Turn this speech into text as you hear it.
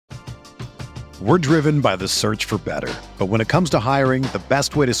We're driven by the search for better. But when it comes to hiring, the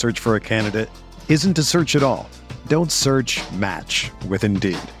best way to search for a candidate isn't to search at all. Don't search, match with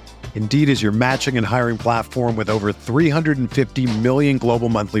Indeed. Indeed is your matching and hiring platform with over 350 million global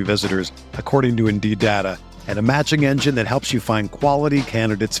monthly visitors, according to Indeed data, and a matching engine that helps you find quality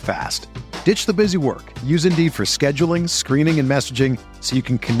candidates fast. Ditch the busy work. Use Indeed for scheduling, screening, and messaging so you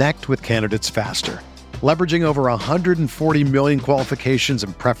can connect with candidates faster. Leveraging over 140 million qualifications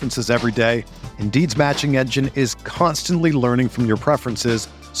and preferences every day, Indeed's matching engine is constantly learning from your preferences,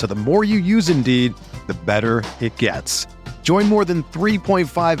 so the more you use Indeed, the better it gets. Join more than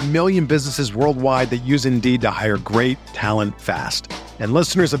 3.5 million businesses worldwide that use Indeed to hire great talent fast. And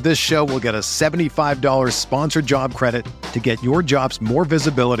listeners of this show will get a $75 sponsored job credit to get your jobs more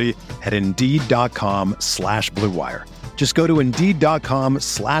visibility at Indeed.com/Blue Wire. Just go to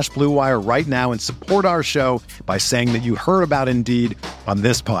Indeed.com/Blue Wire right now and support our show by saying that you heard about Indeed on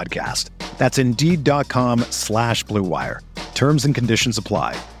this podcast. That's Indeed.com/Blue Wire. Terms and conditions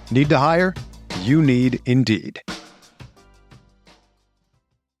apply. Need to hire? You need Indeed.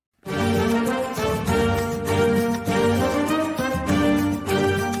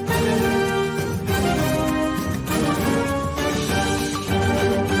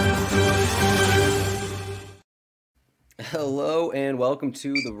 Hello and welcome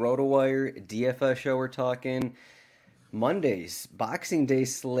to the RotoWire DFS show. We're talking Monday's Boxing Day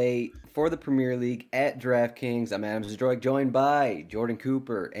slate for the Premier League at DraftKings. I'm Adam Zdroik, joined by Jordan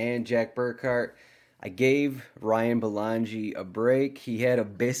Cooper and Jack Burkhart. I gave Ryan Belangi a break. He had a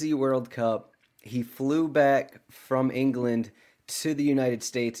busy World Cup. He flew back from England to the United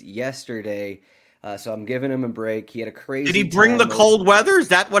States yesterday, so I'm giving him a break. He had a crazy Did he bring the time. cold weather? Is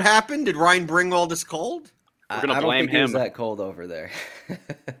that what happened? Did Ryan bring all this cold? I don't think it was that cold over there.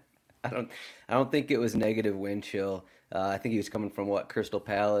 I don't think it was negative wind chill. I think he was coming from Crystal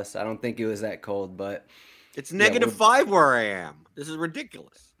Palace. I don't think it was that cold, but it's -5 where I am. This is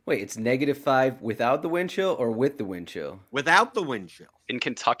ridiculous. Wait, it's -5 without the wind chill or with the wind chill? Without the wind chill. In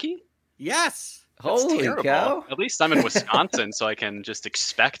Kentucky? Yes. That's Holy terrible. cow. At least I'm in Wisconsin, so I can just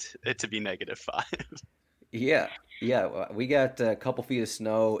expect it to be -5. Yeah, we got a couple feet of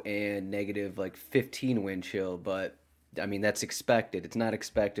snow and negative 15 wind chill, but I mean that's expected. It's not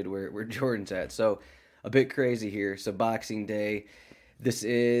expected where Jordan's at, so a bit crazy here. So Boxing Day,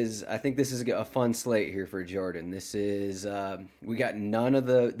 I think this is a fun slate here for Jordan. This is we got none of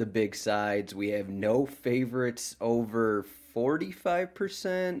the big sides. We have no favorites over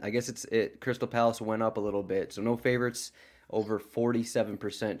 45%. I guess Crystal Palace went up a little bit, so no favorites over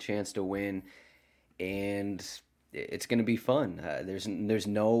 47% chance to win. And it's going to be fun. There's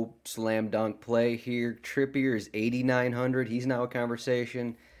no slam dunk play here. Trippier is 8,900. He's now a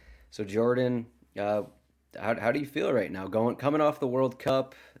conversation. So Jordan, how do you feel right now? Coming off the World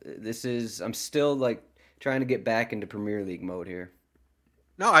Cup, I'm still trying to get back into Premier League mode here.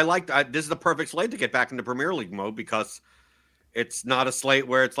 No, this is the perfect slate to get back into Premier League mode because it's not a slate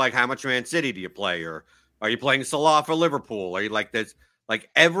where it's like how much Man City do you play, or are you playing Salah for Liverpool? Are you like this? Like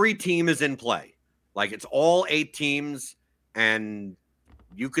every team is in play. Like it's all 8 teams, and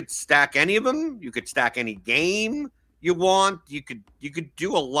you could stack any of them. You could stack any game you want. You could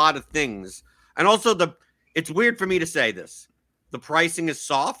do a lot of things. And also it's weird for me to say this. The pricing is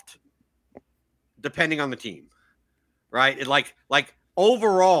soft depending on the team. Right? It like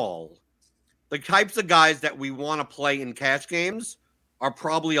overall, the types of guys that we want to play in cash games are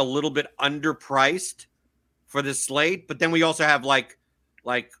probably a little bit underpriced for this slate, but then we also have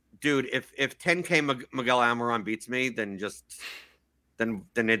dude, if 10K Miguel Almiron beats me, then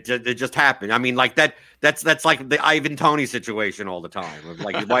it just happened. I mean, that's like the Ivan Toney situation all the time.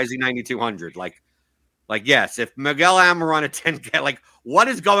 Why is he 9,200? Yes, if Miguel Almiron at 10K, what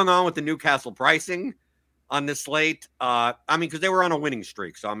is going on with the Newcastle pricing on this slate? I mean, because they were on a winning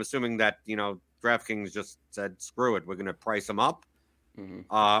streak, so I'm assuming that DraftKings just said, screw it, we're going to price them up.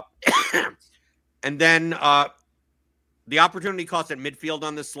 Mm-hmm. And then the opportunity cost at midfield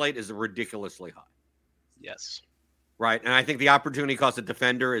on this slate is ridiculously high. Yes. Right. And I think the opportunity cost at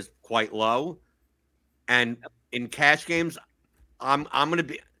defender is quite low. And in cash games, we're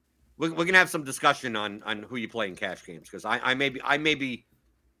going to have some discussion on who you play in cash games, because I may be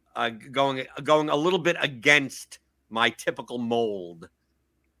going a little bit against my typical mold.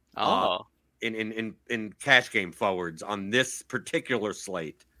 In cash game forwards on this particular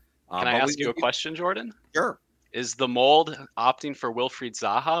slate. Can I ask you a question, Jordan? Sure. Is the mold opting for Wilfried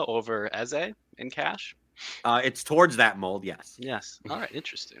Zaha over Eze in cash? It's towards that mold, yes. Yes. All right,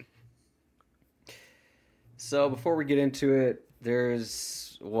 interesting. So before we get into it,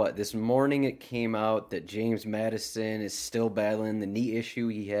 there's this morning it came out that James Madison is still battling the knee issue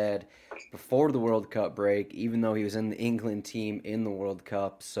he had before the World Cup break, even though he was in the England team in the World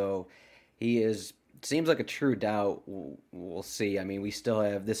Cup. So he is seems like a true doubt. We'll see. I mean, we still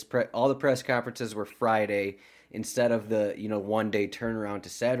have all the press conferences were Friday instead of the 1 day turnaround to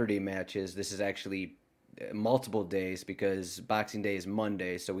Saturday matches. This is actually multiple days because Boxing Day is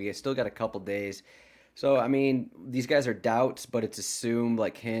Monday, so we still got a couple days. So, I mean, these guys are doubts, but it's assumed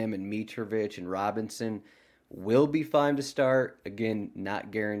like him and Mitrovic and Robinson will be fine to start. Again,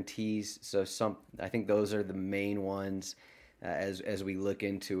 not guarantees. So I think those are the main ones as we look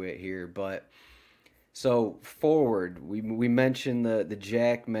into it here. But so forward, we mentioned the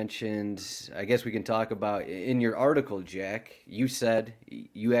Jack mentioned. I guess we can talk about in your article, Jack. You said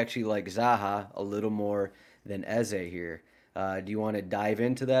you actually like Zaha a little more than Eze here. Do you want to dive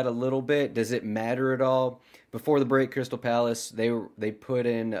into that a little bit? Does it matter at all? Before the break, Crystal Palace they put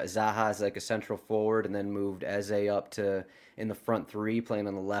in Zaha as like a central forward and then moved Eze up to in the front three, playing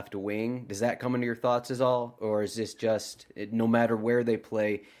on the left wing. Does that come into your thoughts at all, or is this just no matter where they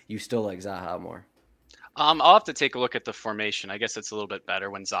play, you still like Zaha more? I'll have to take a look at the formation. I guess it's a little bit better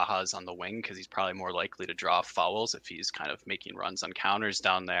when Zaha is on the wing because he's probably more likely to draw fouls if he's kind of making runs on counters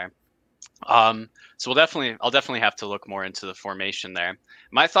down there. So I'll definitely have to look more into the formation there.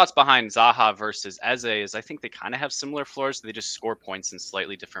 My thoughts behind Zaha versus Eze is I think they kind of have similar floors. They just score points in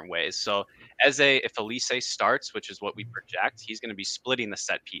slightly different ways. So Eze, if Elise starts, which is what we project, he's going to be splitting the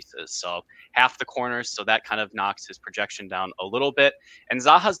set pieces. So half the corners. So that kind of knocks his projection down a little bit. And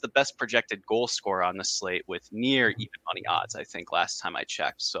Zaha's the best projected goal scorer on the slate with near even money odds, I think, last time I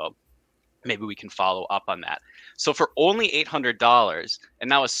checked. So maybe we can follow up on that. So for only $800, and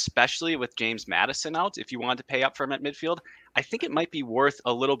now especially with James Madison out, if you wanted to pay up for him at midfield, I think it might be worth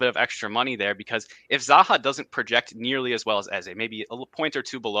a little bit of extra money there because if Zaha doesn't project nearly as well as Eze, maybe a point or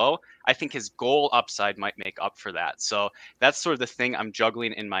two below, I think his goal upside might make up for that. So that's sort of the thing I'm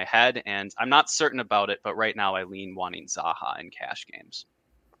juggling in my head, and I'm not certain about it, but right now I lean wanting Zaha in cash games.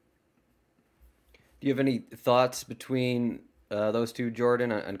 Do you have any thoughts between those two,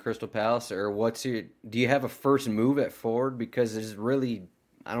 Jordan, on Crystal Palace, or do you have a first move at forward? Because there's really,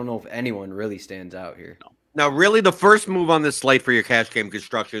 I don't know if anyone really stands out here. No. Now, really, the first move on this slate for your cash game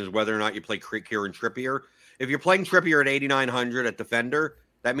construction is whether or not you play Kieran Trippier. If you're playing Trippier at 8,900 at defender,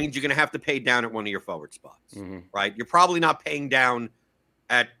 that means you're going to have to pay down at one of your forward spots, right? You're probably not paying down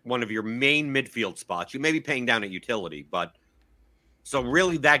at one of your main midfield spots. You may be paying down at utility, but so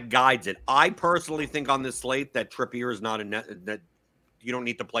really that guides it. I personally think on this slate that Trippier is not that you don't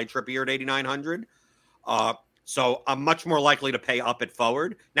need to play Trippier at 8,900. So I'm much more likely to pay up at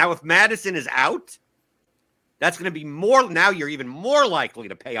forward. Now, if Madison is out, that's going to be more. Now you're even more likely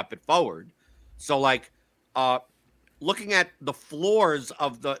to pay up at forward. So like looking at the floors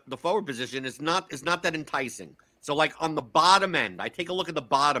of the forward position is not that enticing. So like on the bottom end, I take a look at the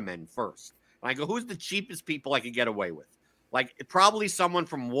bottom end first. And I go, who's the cheapest people I could get away with? Like probably someone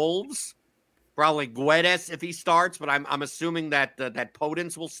from Wolves, probably Guedes if he starts, but I'm assuming that that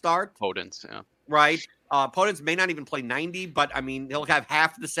Podence will start. Podence, yeah. Right. Podence may not even play 90, but I mean he'll have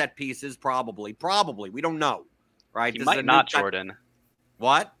half the set pieces probably. We don't know. Right. He might not, Jordan.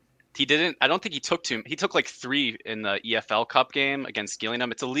 What? He didn't. I don't think he took two. He took like 3 in the EFL Cup game against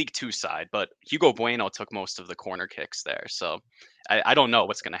Gillingham. It's a League 2 side, but Hugo Bueno took most of the corner kicks there. So I don't know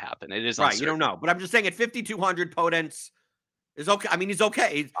what's going to happen. It is right. Uncertain. You don't know, but I'm just saying at 5,200, Podence is okay. I mean, he's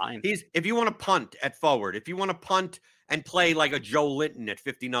okay. He's fine. If you want to punt at forward, if you want to punt and play like a Joe Linton at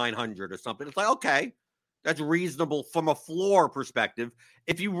 5,900 or something, it's like, okay, that's reasonable from a floor perspective.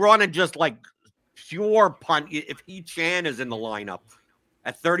 If you run it just like pure punt, if He Chan is in the lineup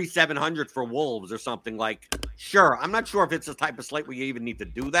at 3,700 for Wolves or something, like, sure. I'm not sure if it's the type of slate where you even need to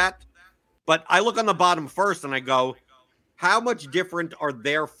do that, but I look on the bottom first and I go, how much different are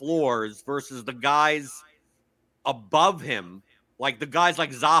their floors versus the guys above him, like the guys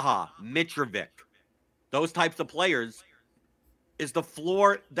like Zaha, Mitrovic, those types of players? Is the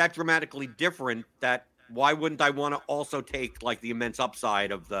floor that dramatically different that why wouldn't I want to also take like the immense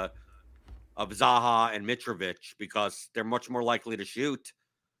upside of Zaha and Mitrovic because they're much more likely to shoot.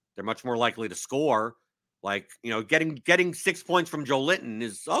 They're much more likely to score. Like, getting 6 points from Joe Linton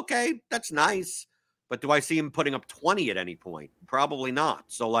is okay. That's nice. But do I see him putting up 20 at any point? Probably not.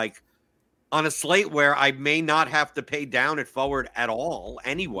 So like on a slate where I may not have to pay down at forward at all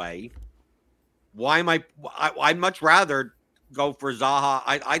anyway, why am I'd much rather go for Zaha.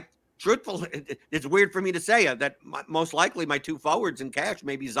 I truthfully, it's weird for me to say that most likely my two forwards in cash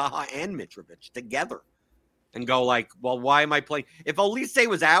may be Zaha and Mitrovic together. and go like, well, why am I playing? If Elise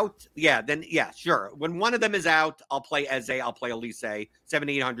was out, then sure. When one of them is out, I'll play Eze, I'll play Elise,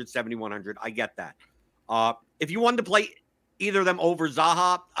 7,800, 7,100. I get that. If you wanted to play either of them over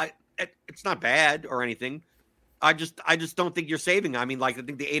Zaha, it's not bad or anything. I just don't think you're saving. I mean, like, I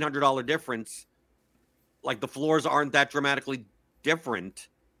think the $800 difference, like, the floors aren't that dramatically different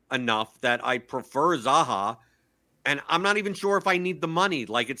enough that I prefer Zaha. And I'm not even sure if I need the money.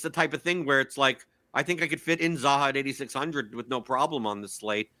 Like, it's the type of thing where it's like, I think I could fit in Zaha at 8,600 with no problem on the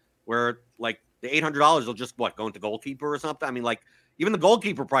slate, where like the $800 will just go into goalkeeper or something. I mean, like, even the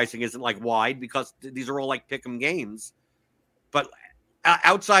goalkeeper pricing isn't like wide because these are all like pick 'em games. But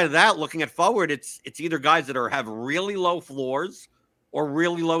outside of that, looking at forward, it's either guys that have really low floors or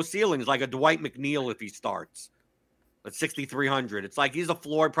really low ceilings, like a Dwight McNeil if he starts at 6,300. It's like he's a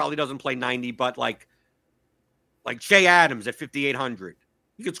floor, probably doesn't play 90, but like Shea Adams at 5,800.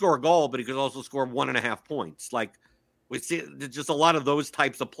 He could score a goal, but he could also score 1.5 points. Like, we see there's just a lot of those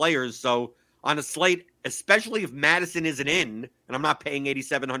types of players. So on a slate, especially if Madison isn't in, and I'm not paying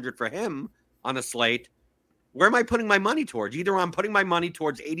 8,700 for him on a slate, where am I putting my money towards? Either I'm putting my money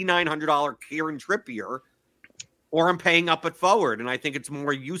towards $8,900 Kieran Trippier, or I'm paying up at forward. And I think it's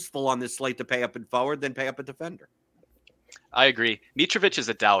more useful on this slate to pay up at forward than pay up at defender. I agree. Mitrovic is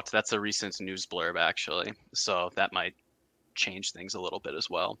a doubt. That's a recent news blurb, actually. So that might change things a little bit as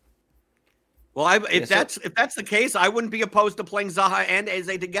well. Well, if that's the case, I wouldn't be opposed to playing Zaha and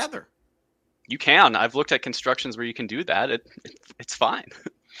Eze together. You can. I've looked at constructions where you can do that. It's fine.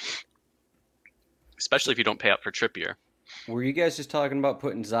 Especially if you don't pay up for Trippier. Were you guys just talking about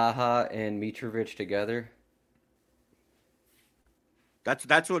putting Zaha and Mitrovic together?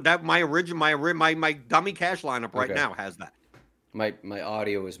 That's what my dummy cash lineup right now has that. My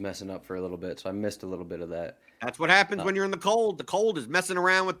audio was messing up for a little bit, so I missed a little bit of that. That's what happens when you're in the cold. The cold is messing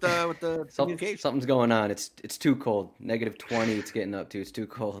around with the communication. Something's going on. It's too cold. -20. It's getting up to. It's too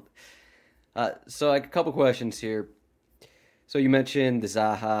cold. So like a couple questions here. So you mentioned the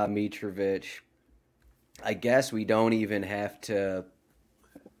Zaha, Mitrovic. I guess we don't even have to.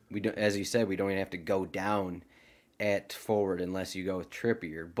 As you said, we don't even have to go down at forward unless you go with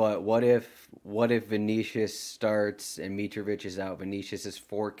Trippier. But what if Vinicius starts and Mitrovic is out? Vinicius is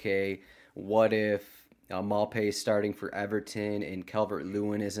 4K. What if Maupay is starting for Everton and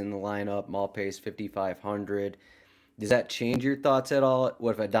Calvert-Lewin is in the lineup? Maupay is 5,500. Does that change your thoughts at all?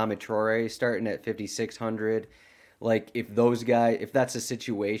 What if Adama Traore is starting at 5,600? Like, if that's a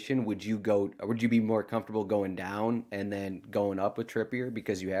situation, would you be more comfortable going down and then going up with Trippier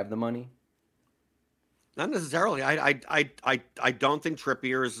because you have the money? Not necessarily. I don't think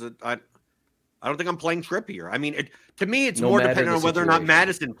Trippier is. I don't think I'm playing Trippier. I mean, to me, it's more dependent on whether or not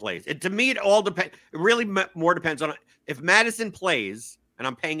Madison plays. To me, it all depends. It really more depends on if Madison plays, and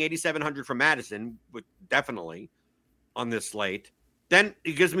I'm paying 8,700 for Madison, definitely on this slate. Then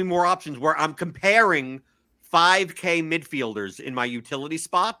it gives me more options where I'm comparing 5K midfielders in my utility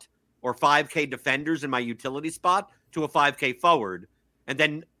spot or 5K defenders in my utility spot to a 5K forward. And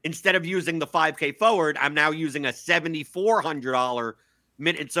then instead of using the 5K forward, I'm now using a $7,400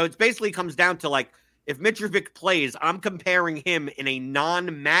 mid. And so it basically comes down to like, if Mitrovic plays, I'm comparing him in a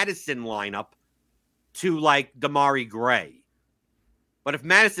non-Madison lineup to like Damari Gray. But if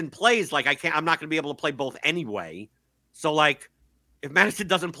Madison plays, like I'm not going to be able to play both anyway. So like, if Madison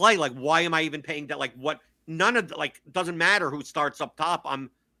doesn't play, like, why am I even paying that? Like, what? None of doesn't matter who starts up top. I'm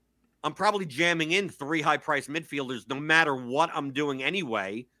probably jamming in 3 high-priced midfielders no matter what I'm doing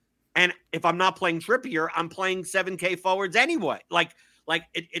anyway. And if I'm not playing Trippier, I'm playing 7K forwards anyway.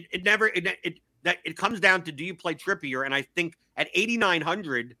 It comes down to, do you play Trippier? And I think at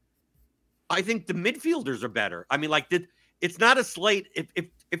 8,900, I think the midfielders are better. I mean, it's not a slate.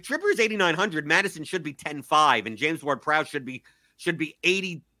 If Trippier's 8,900, Madison should be 10.5 and James Ward-Prowse should be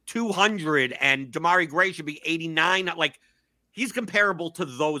 8,200 and Damari Gray should be 89. Like, he's comparable to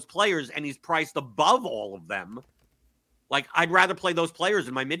those players, and he's priced above all of them. Like, I'd rather play those players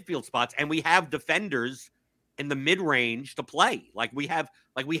in my midfield spots, and we have defenders in the mid-range to play. We have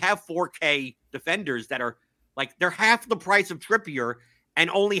 4K defenders that are they're half the price of Trippier and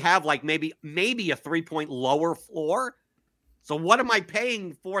only have maybe a 3-point lower floor. So what am I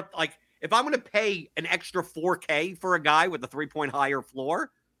paying for? If I'm going to pay an extra 4K for a guy with a 3-point higher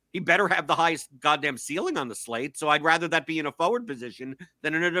floor, he better have the highest goddamn ceiling on the slate. So I'd rather that be in a forward position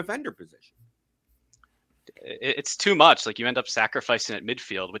than in a defender position. It's too much. You end up sacrificing at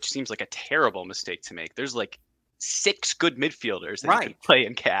midfield, which seems like a terrible mistake to make. There's 6 good midfielders that you can play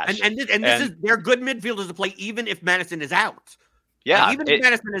in cash. And they're good midfielders to play even if Madison is out. Yeah. Even if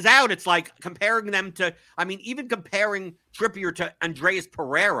Madison is out, it's comparing them to, even comparing Trippier to Andreas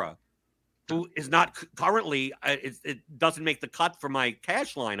Pereira who is not currently, it doesn't make the cut for my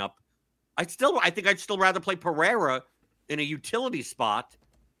cash lineup, I think I'd still rather play Pereira in a utility spot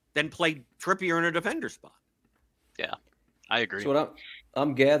than play Trippier in a defender spot. Yeah, I agree. So what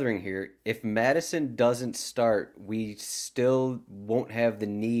I'm gathering here, if Madison doesn't start, we still won't have the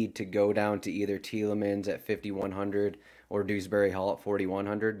need to go down to either Tielemans at 5,100 or Dewsbury Hall at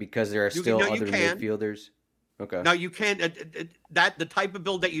 4,100 because there are still other midfielders. Okay. No, you can't. That the type of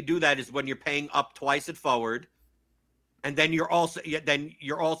build that you do that is when you're paying up twice at forward, and then you're also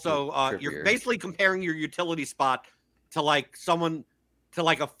you're basically comparing your utility spot to like someone to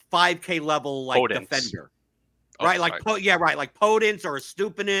like a 5K level like Podence. Defender. Oh, right, like like Podence or a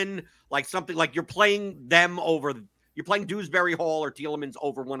Stupinan, like something like you're playing Dewsbury Hall or Tielemans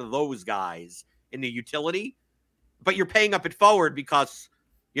over one of those guys in the utility, but you're paying up at forward because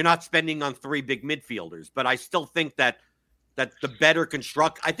you're not spending on three big midfielders. But I still think that the better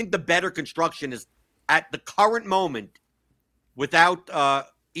construction is at the current moment, without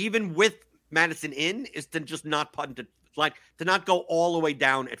even with Madison in, is to just not punt it, like to not go all the way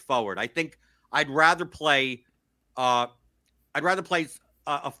down at forward. I think I'd rather play a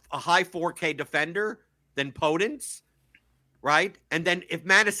high 4K defender than Podence, right? And then if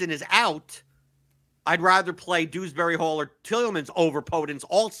Madison is out, I'd rather play Dewsbury Hall or Tielemans over Podence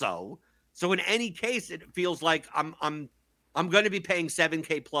also. So in any case, it feels like I'm going to be paying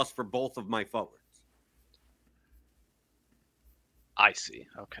 7K plus for both of my forwards. I see.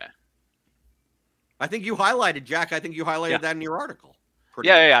 Okay. I think you highlighted, Jack. I think you highlighted that in your article.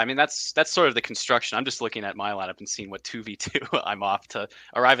 Yeah. I mean, that's sort of the construction. I'm just looking at my lineup and seeing what 2v2 I'm off to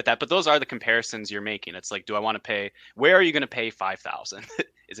arrive at that. But those are the comparisons you're making. It's like, do I want to pay? Where are you going to pay 5,000?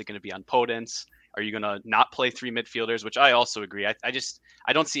 Is it going to be on Podence? Are you going to not play three midfielders? Which I also agree.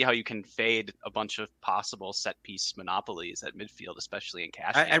 I don't see how you can fade a bunch of possible set piece monopolies at midfield, especially in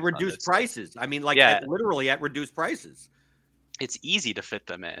cash at reduced prices. I mean, literally at reduced prices. It's easy to fit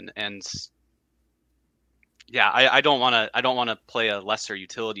them in, and yeah, I don't want to play a lesser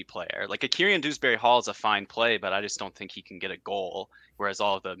utility player. Like Akirian Dewsbury Hall is a fine play, but I just don't think he can get a goal. Whereas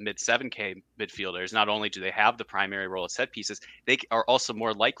all of the mid 7K midfielders, not only do they have the primary role of set pieces, they are also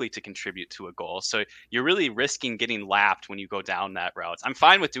more likely to contribute to a goal. So you're really risking getting lapped when you go down that route. I'm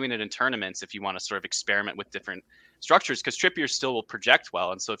fine with doing it in tournaments if you want to sort of experiment with different structures, because Trippier still will project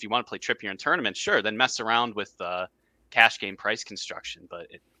well. And so if you want to play Trippier in tournaments, sure, then mess around with the cash game price construction. But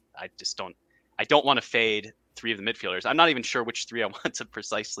I don't want to fade three of the midfielders. I'm not even sure which three I want to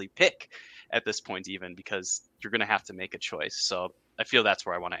precisely pick at this point, even, because you're going to have to make a choice. So I feel that's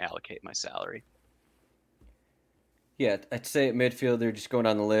where I want to allocate my salary. Yeah, I'd say at midfielder, just going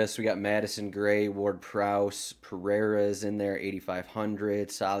down the list, we got Madison, Gray, Ward-Prowse, Pereira is in there, 8,500.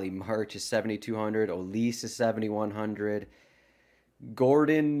 Solly March is 7,200. Olise is 7,100.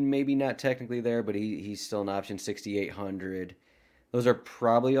 Gordon, maybe not technically there, but he's still an option, 6,800. Those are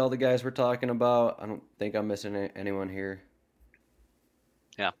probably all the guys we're talking about. I don't think I'm missing anyone here.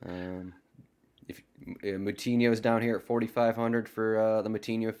 Yeah. If Moutinho's down here at 4,500 for the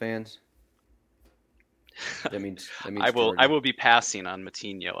Moutinho fans. That means I will be passing on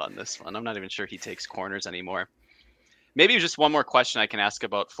Moutinho on this one. I'm not even sure he takes corners anymore. Maybe just one more question I can ask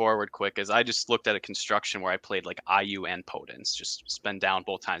about forward quick is I just looked at a construction where I played like Ayew and Podence, just spend down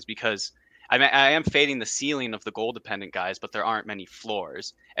both times, because I am fading the ceiling of the goal-dependent guys, but there aren't many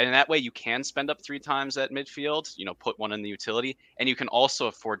floors. And in that way, you can spend up three times at midfield, put one in the utility, and you can also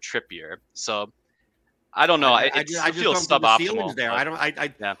afford Trippier. So I don't know. I just feel suboptimal. There.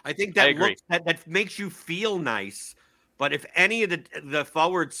 I think that makes you feel nice. But if any of the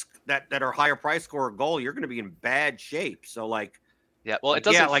forwards that are higher price score a goal, you're going to be in bad shape. So yeah, well, it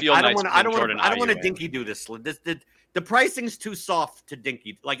doesn't feel nice. I don't want to dinky do this. The pricing's too soft to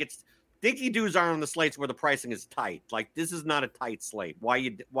dinky. Dinky dues are on the slates where the pricing is tight. Like, this is not a tight slate. Why?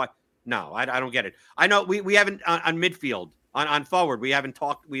 No, I don't get it. I know we haven't on midfield, on forward, we haven't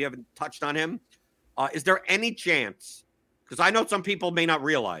touched on him. Is there any chance, because I know some people may not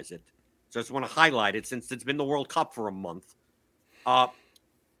realize it, so I just want to highlight it since it's been the World Cup for a month.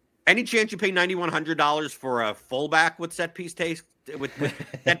 Any chance you pay $9,100 for a fullback with set piece taste, with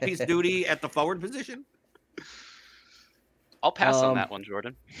set piece duty at the forward position? I'll pass on that one,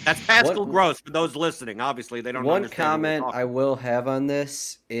 Jordan. That's Pascal Gross for those listening. Obviously, they don't One understand comment I will have on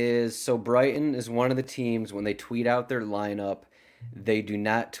this is, so Brighton is one of the teams, when they tweet out their lineup, they do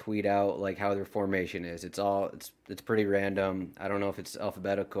not tweet out like how their formation is. It's pretty random. I don't know if it's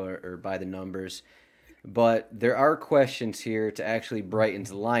alphabetical or by the numbers. But there are questions here to actually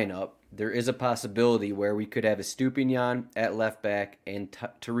Brighton's lineup. There is a possibility where we could have a Stupinian at left back and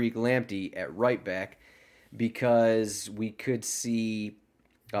Tariq Lamptey at right back, because we could see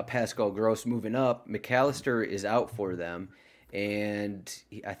Pascal Gross moving up. McAllister is out for them, and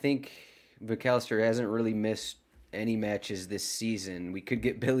I think McAllister hasn't really missed any matches this season. We could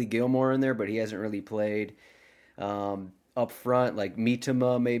get Billy Gilmore in there, but he hasn't really played. Up front, like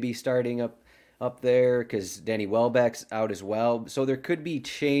Mitoma maybe starting up there because Danny Welbeck's out as well. So there could be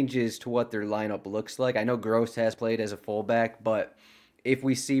changes to what their lineup looks like. I know Gross has played as a fullback, but if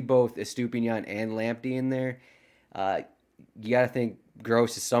we see both Estupiñán and Lamptey in there, you got to think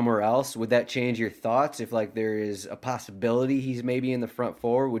Gross is somewhere else. Would that change your thoughts if like there is a possibility he's maybe in the front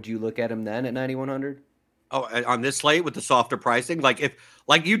four? Would you look at him then at 9,100? Oh, on this slate with the softer pricing, like if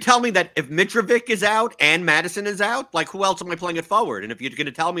you tell me that if Mitrovic is out and Madison is out, like who else am I playing at forward? And if you're going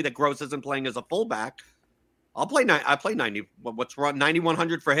to tell me that Gross isn't playing as a fullback, I play 90. What's wrong?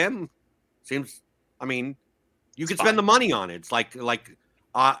 9,100 for him seems. I mean, you could spend the money on it. It's like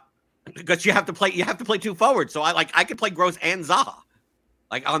because you have to play two forwards. So I could play Gross and Zaha,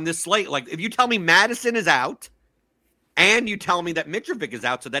 like on this slate. Like if you tell me Madison is out, and you tell me that Mitrovic is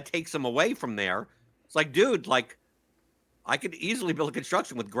out, so that takes him away from there. It's like, dude, like I could easily build a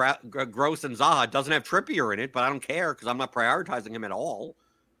construction with Gross and Zaha. It doesn't have Trippier in it, but I don't care because I'm not prioritizing him at all.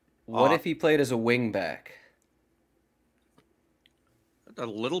 What if he played as a wing back? A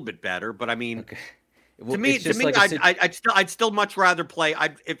little bit better, but I mean, okay. to me, like I'd still much rather play.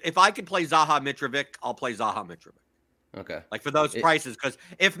 If I could play Zaha Mitrovic, I'll play Zaha Mitrovic. Okay, like for those prices, because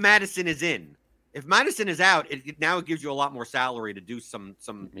if Madison is in, if Madison is out, it gives you a lot more salary to do some.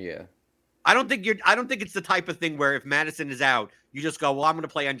 Yeah. I don't think it's the type of thing where if Madison is out, you just go, well, I'm going to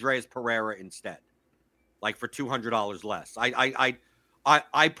play Andreas Pereira instead, like for $200 less.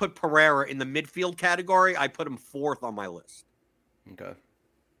 I put Pereira in the midfield category. I put him 4th on my list. Okay.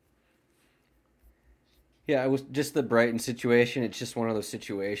 Yeah, it was just the Brighton situation. It's just one of those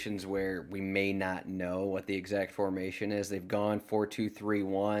situations where we may not know what the exact formation is. They've gone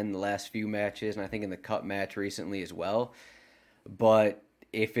 4-2-3-1 the last few matches, and I think in the cup match recently as well. But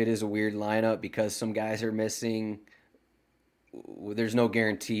if it is a weird lineup because some guys are missing, there's no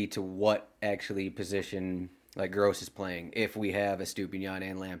guarantee to what actually position like Gross is playing if we have Estupiñán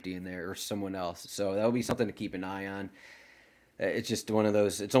and Lamptey in there or someone else. So that would be something to keep an eye on. It's just one of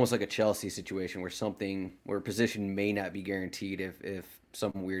those. It's almost like a Chelsea situation where a position may not be guaranteed if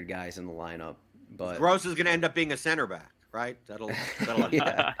some weird guy's in the lineup. But Gross is going to end up being a center back, right? That'll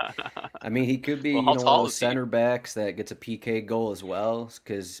yeah. I mean, he could be one of those center backs that gets a PK goal as well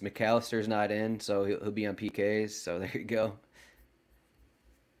because McAllister's not in, so he'll be on PKs. So there you go.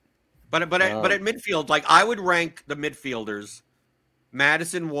 But at midfield, like I would rank the midfielders: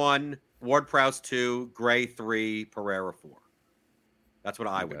 Madison 1, Ward-Prowse 2, Gray 3, Pereira 4. That's what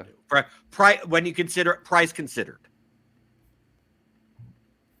I would do. When you consider price considered.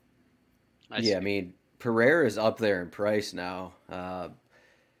 Yeah, I mean, Pereira is up there in price now.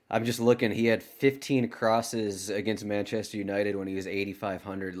 I'm just looking. He had 15 crosses against Manchester United when he was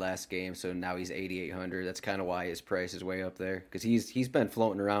 8,500 last game, so now he's 8,800. That's kind of why his price is way up there because he's been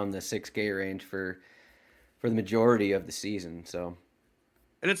floating around the 6K range for the majority of the season. So,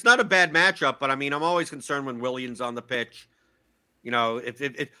 and it's not a bad matchup, but I mean, I'm always concerned when Willian's on the pitch. You know,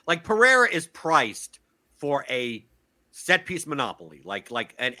 if like Pereira is priced for a set piece monopoly, I'm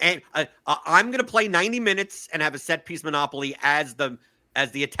going to play 90 minutes and have a set piece monopoly as the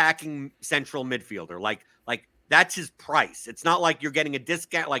attacking central midfielder. Like that's his price. It's not like you're getting a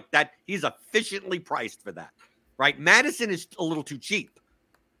discount like that. He's efficiently priced for that, right? Madison is a little too cheap.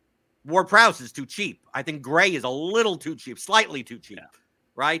 Ward-Prowse is too cheap. I think Gray is a little too cheap, slightly too cheap,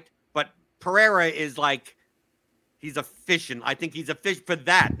 right? But Pereira is like. He's efficient. I think he's efficient for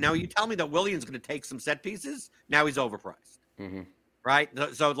that. Now, you tell me that Willian's going to take some set pieces. Now he's overpriced, right?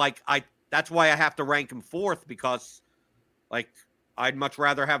 So, that's why I have to rank him 4th because, like, I'd much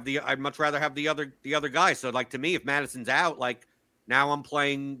rather have the other guy. So, like, to me, if Madison's out, like, now I'm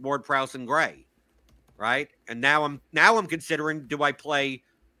playing Ward-Prowse and Gray, right? And now I'm considering, do I play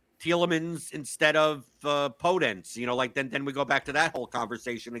Tielemans instead of Podence? You know, like then we go back to that whole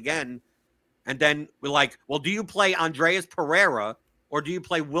conversation again. And then we're like, well, do you play Andreas Pereira or do you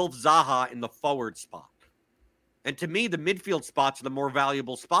play Wilf Zaha in the forward spot? And to me, the midfield spots are the more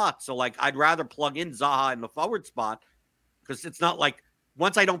valuable spots. So, like, I'd rather plug in Zaha in the forward spot because it's not like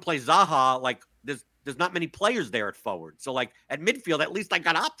once I don't play Zaha, like, there's not many players there at forward. So, like, at midfield, at least I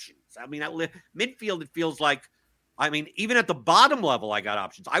got options. I mean, at midfield, it feels like, I mean, even at the bottom level, I got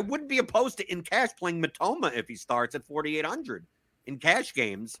options. I wouldn't be opposed to in cash playing Mitoma if he starts at 4,800 in cash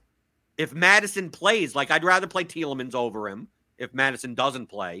games. If Madison plays, like I'd rather play Tielemans over him if Madison doesn't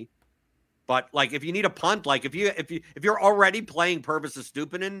play. But like if you need a punt, like if you're already playing Purvis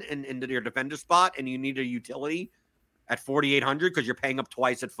Estupiñán in your defender spot and you need a utility at 4,800 because you're paying up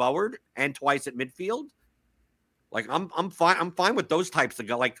twice at forward and twice at midfield. Like I'm fine. I'm fine with those types of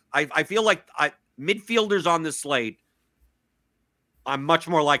guys. Like I feel like midfielders on this slate, I'm much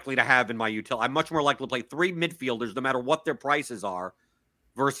more likely to have in my utility. I'm much more likely to play 3 midfielders, no matter what their prices are,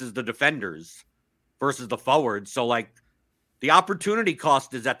 versus the defenders, versus the forwards. So like the opportunity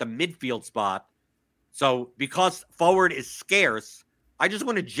cost is at the midfield spot. So because forward is scarce, I just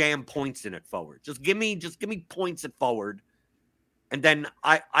want to jam points in at forward. Just give me points at forward, and then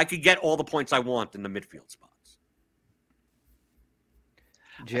I could get all the points I want in the midfield spots.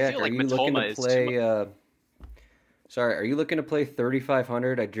 Jack, are you looking to play? Are you looking to play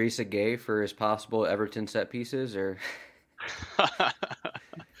 3,500 Idrissa Gueye for his possible Everton set pieces, or?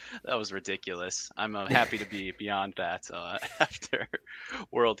 That was ridiculous. I'm happy to be beyond that after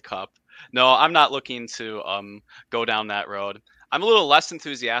World Cup. No, I'm not looking to go down that road. I'm a little less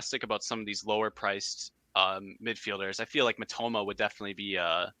enthusiastic about some of these lower priced midfielders. I feel like Mitoma would definitely be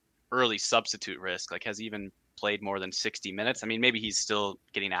a early substitute risk. Like, has he even played more than 60 minutes? I mean, maybe he's still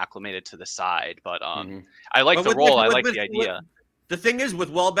getting acclimated to the side, but I like the role. I like the idea. The thing is, with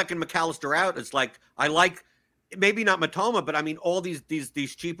Welbeck and McAllister out, it's like I like maybe not Mitoma, but I mean all these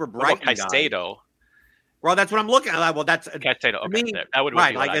cheaper Brighton guys. Caicedo. Well, that's what I'm looking at. Well, that's Caicedo. Okay, that would be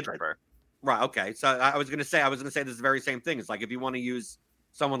what I prefer. Right. Okay. So I was going to say this very same thing. It's like if you want to use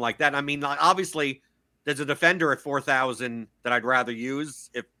someone like that. I mean, obviously, there's a defender at 4,000 that I'd rather use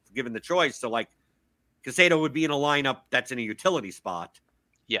if given the choice. So like, Caicedo would be in a lineup that's in a utility spot.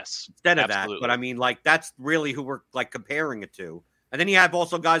 Yes. Instead of that, but I mean, like that's really who we're like comparing it to. And then you have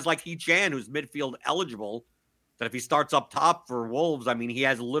also guys like Hee-Chan, who's midfield eligible. That if he starts up top for Wolves, I mean, he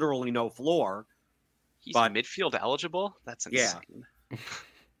has literally no floor. He's midfield eligible? That's insane. Yeah.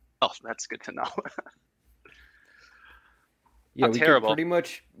 Oh, that's good to know. Yeah, we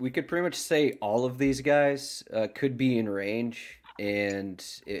could pretty much say all of these guys could be in range, and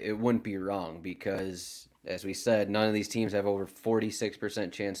it wouldn't be wrong because, as we said, none of these teams have over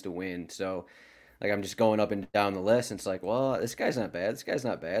 46% chance to win. So, like, I'm just going up and down the list, and it's like, well, this guy's not bad, this guy's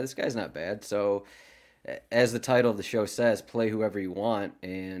not bad, this guy's not bad. So, as the title of the show says, play whoever you want,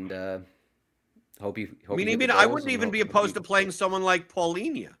 and hope you. I wouldn't even be opposed to playing someone like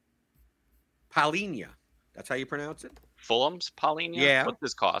Palhinha. That's how you pronounce it? Fulham's Palhinha? Yeah. What's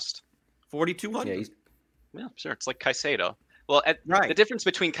his cost? 4,200. Yeah, sure. It's like Caicedo. Well, the difference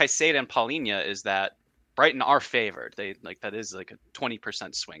between Caicedo and Palhinha is that Brighton are favored. That is like a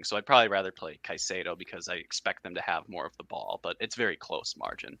 20% swing. So I'd probably rather play Caicedo because I expect them to have more of the ball, but it's very close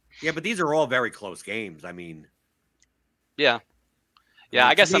margin. Yeah, but these are all very close games. I mean, yeah. Yeah,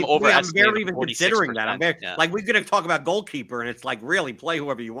 I guess I'm overestimating. I'm barely even considering that. Like we're going to talk about goalkeeper, and it's like really play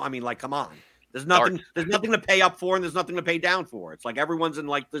whoever you want. I mean, like, come on. There's nothing to pay up for, and there's nothing to pay down for. It's like everyone's in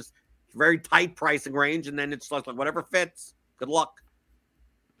like this very tight pricing range, and then it's like whatever fits. Good luck.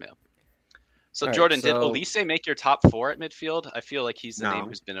 Yeah. So Jordan, did Elise make your top 4 at midfield? I feel like he's the name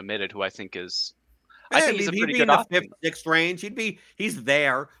who's been omitted, who I think is. I think he's a pretty good option. 5th, 6th range. He's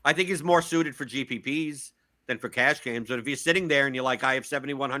there. I think he's more suited for GPPs than for cash games. But if he's sitting there and you're like, I have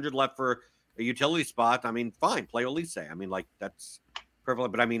 7,100 left for a utility spot, I mean, fine, play Elise. I mean, like that's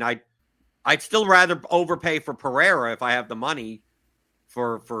perfect. But I mean, I'd still rather overpay for Pereira if I have the money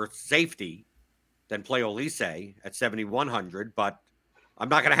for safety than play Elise at 7,100. But I'm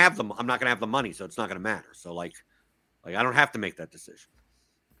not going to have them. I'm not going to have the money, so it's not going to matter. So like I don't have to make that decision.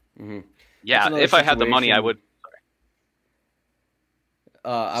 Mm-hmm. Yeah, if I had the money, I would.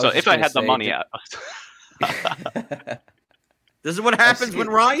 If I had the money, this is what happens when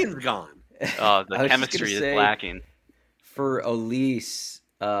Ryan's gone. The chemistry is lacking. For Elise,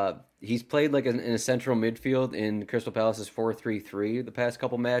 he's played like in a central midfield in Crystal Palace's 4-3-3 the past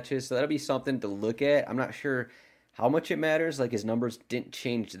couple matches, so that'll be something to look at. I'm not sure how much it matters. Like his numbers didn't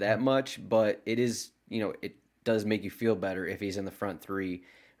change that much, but it is, it does make you feel better if he's in the front 3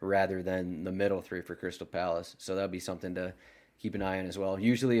 rather than the middle 3 for Crystal Palace. So that'll be something to keep an eye on as well.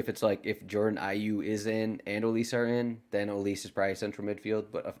 Usually if it's like if Jordan Ayew is in and Elise are in, then Elise is probably central midfield.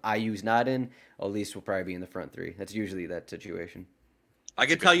 But if Ayew's not in, Elise will probably be in the front 3. That's usually that situation. I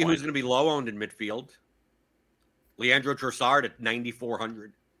can tell you who's going to be low owned in midfield. Leandro Trossard at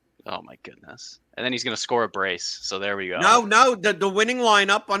 9,400. Oh my goodness! And then he's going to score a brace. So there we go. No. The winning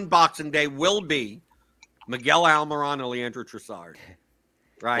lineup on Boxing Day will be Miguel Almiron and Leandro Trossard.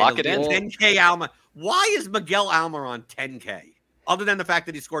 Right, lock it in. 10K Almiron. Why is Miguel Almiron 10K? Other than the fact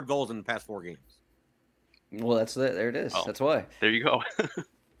that he scored goals in the past 4 games. Well, that's it. There it is. That's why. There you go.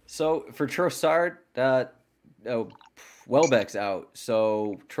 So for Trossard, Welbeck's out,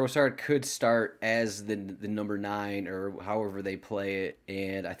 so Trossard could start as the number 9 or however they play it,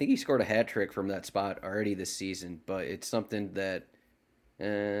 and I think he scored a hat trick from that spot already this season. But it's something that,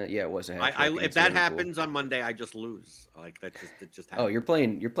 it was a hat trick. If that happens on Monday, I just lose. Like it just happens. Oh, you're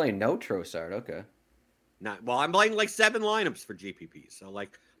playing no Trossard, okay? Well, I'm playing like 7 lineups for GPP, so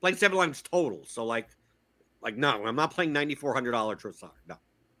like playing 7 lineups total. So like no, I'm not playing $9,400 Trossard. No.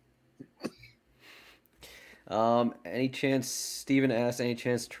 Any chance, Steven asked, any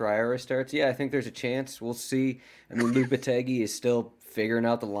chance Traore starts? Yeah, I think there's a chance. We'll see. I mean, Lopetegui is still figuring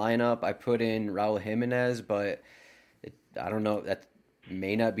out the lineup. I put in Raul Jimenez, but I don't know. That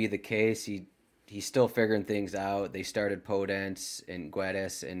may not be the case. He's still figuring things out. They started Podence and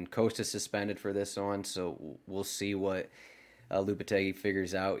Guedes, and Costa suspended for this one, so we'll see what Lopetegui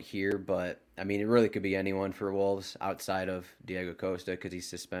figures out here. But, I mean, it really could be anyone for Wolves outside of Diego Costa because he's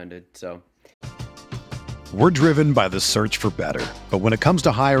suspended, so... We're driven by the search for better. But when it comes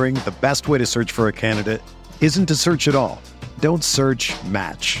to hiring, the best way to search for a candidate isn't to search at all. Don't search,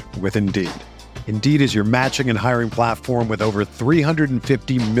 match with Indeed. Indeed is your matching and hiring platform with over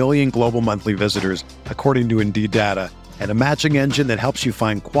 350 million global monthly visitors, according to Indeed data, and a matching engine that helps you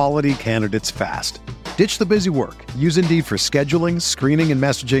find quality candidates fast. Ditch the busy work. Use Indeed for scheduling, screening, and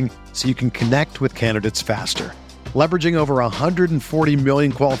messaging so you can connect with candidates faster. Leveraging over 140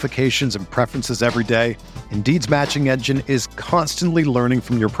 million qualifications and preferences every day, Indeed's matching engine is constantly learning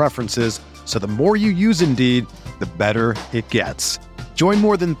from your preferences, so the more you use Indeed, the better it gets. Join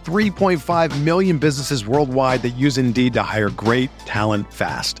more than 3.5 million businesses worldwide that use Indeed to hire great talent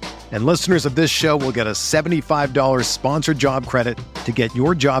fast. And listeners of this show will get a $75 sponsored job credit to get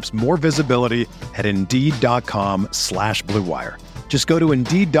your jobs more visibility at Indeed.com/Blue Wire. Just go to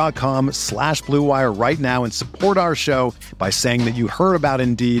Indeed.com/Blue Wire right now and support our show by saying that you heard about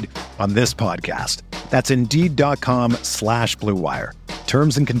Indeed on this podcast. That's Indeed.com/Blue Wire.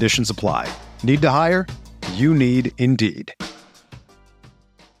 Terms and conditions apply. Need to hire? You need Indeed.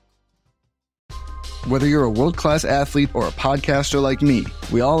 Whether you're a world-class athlete or a podcaster like me,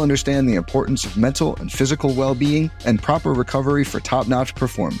 we all understand the importance of mental and physical well-being and proper recovery for top-notch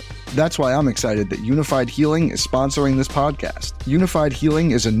performance. That's why I'm excited that Unified Healing is sponsoring this podcast. Unified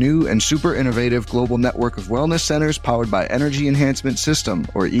Healing is a new and super innovative global network of wellness centers powered by Energy Enhancement System,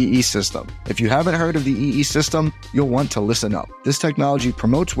 or EE System. If you haven't heard of the EE System, you'll want to listen up. This technology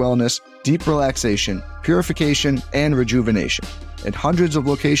promotes wellness, deep relaxation, purification, and rejuvenation. At hundreds of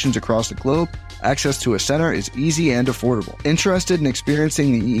locations across the globe, access to a center is easy and affordable. Interested in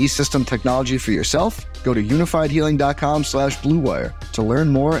experiencing the EE System technology for yourself? Go to unifiedhealing.com/Blue Wire to learn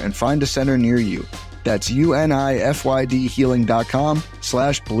more and find a center near you. That's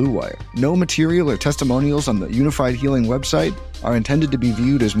UNIFYDhealing.com/Blue Wire. No material or testimonials on the Unified Healing website are intended to be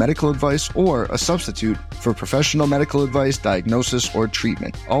viewed as medical advice or a substitute for professional medical advice, diagnosis, or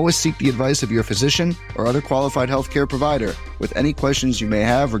treatment. Always seek the advice of your physician or other qualified healthcare provider with any questions you may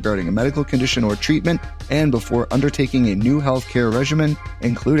have regarding a medical condition or treatment and before undertaking a new healthcare regimen,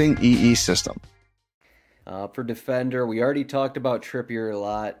 including EE System. For defender, we already talked about Trippier a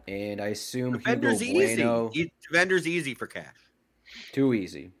lot, and I assume Defender's Hugo Bueno. easy. Defender's easy for cash. Too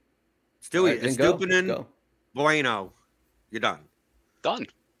easy. It's too easy. Estupinan, Bueno. You're done. Done.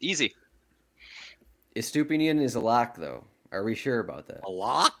 Easy. Estupinan is a lock, though. Are we sure about that? A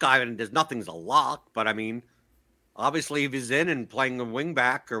lock? I mean, nothing's a lock, but I mean, obviously if he's in and playing a wing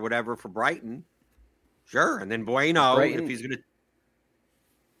back or whatever for Brighton, sure. And then Bueno, if he's going to.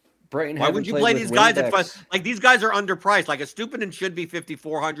 Brighton. Why would you play these guys at like these guys are underpriced? Like Estupinan should be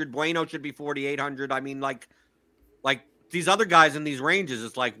 5,400, Bueno should be 4,800. I mean, like these other guys in these ranges.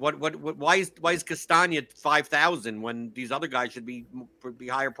 It's like what why is Castagna 5,000 when these other guys should be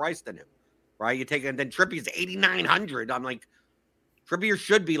higher priced than him, right? You take and then Trippier's 8,900. I'm like, Trippier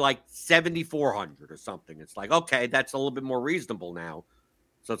should be like 7,400 or something. It's like, okay, that's a little bit more reasonable now.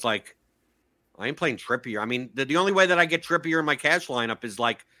 So it's like, I ain't playing Trippier. I mean, the only way that I get Trippier in my cash lineup is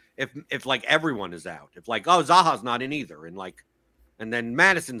like if like everyone is out, if like, oh, Zaha's not in either, and then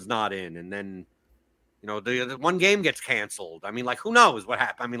Madison's not in, and then the one game gets canceled. I mean, like, who knows what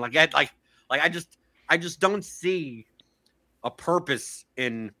happened? I mean, I just don't see a purpose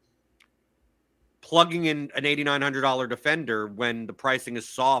in plugging in an $8,900 defender when the pricing is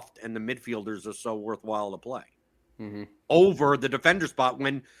soft and the midfielders are so worthwhile to play over the defender spot.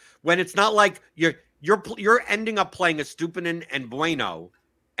 When it's not like you're ending up playing Estupinan and Bueno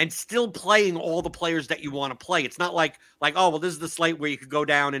and still playing all the players that you want to play. It's not like, oh, well, this is the slate where you could go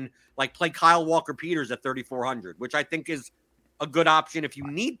down and like play Kyle Walker-Peters at 3,400, which I think is a good option if you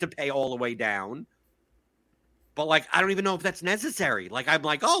need to pay all the way down. But, like, I don't even know if that's necessary. Like, I'm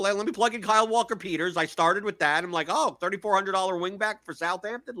like, oh, let me plug in Kyle Walker-Peters. I started with that. I'm like, oh, $3,400 wingback for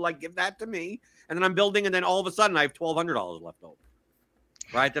Southampton. Like, give that to me. And then I'm building, and then all of a sudden I have $1,200 left over.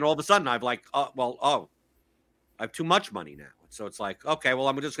 Right? Then all of a sudden I've like, I have too much money now. So it's like, okay, well,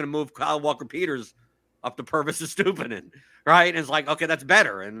 I'm just going to move Kyle Walker-Peters up to Purvis Estupinan. Right? And it's like, okay, that's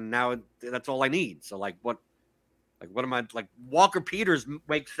better. And now that's all I need. So, what am I, like, Walker-Peters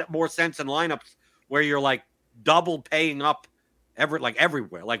makes more sense in lineups where you're, like, double paying up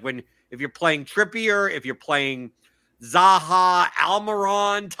everywhere. Like, if you're playing Trippier, if you're playing Zaha,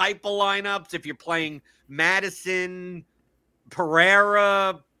 Almiron type of lineups, if you're playing Madison,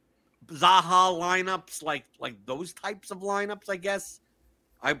 Pereira, Zaha lineups, like those types of lineups, I guess.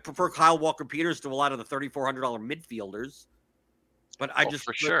 I prefer Kyle Walker-Peters to a lot of the $3,400 midfielders. But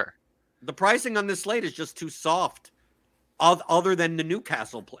for sure. The pricing on this slate is just too soft. Other than the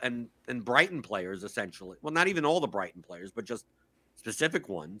Newcastle and Brighton players, essentially. Well, not even all the Brighton players, but just specific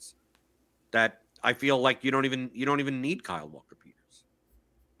ones that I feel like you don't even need Kyle Walker-Peters.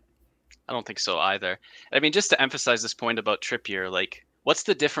 I don't think so either. I mean, just to emphasize this point about Trippier, like, what's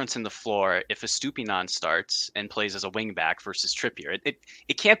the difference in the floor if Estupinan starts and plays as a wingback versus Trippier?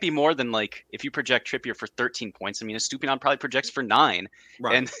 It can't be more than, like, if you project Trippier for 13 points. I mean, Estupinan probably projects for 9,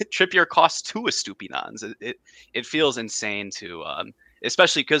 right. And Trippier costs 2 Estupinans. It feels insane to,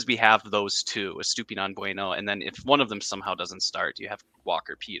 especially because we have those two, Estupinan, Bueno, and then if one of them somehow doesn't start, you have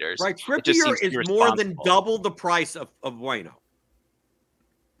Walker-Peters. Right, Trippier is more than double the price of Bueno.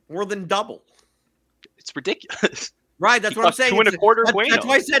 More than double. It's ridiculous. Right, that's what I'm saying. $2.25 Bueno. That's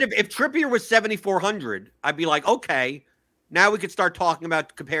why I said if Trippier was 7,400, I'd be like, okay, now we could start talking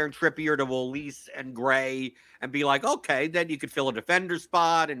about comparing Trippier to Olise and Gray and be like, okay, then you could fill a defender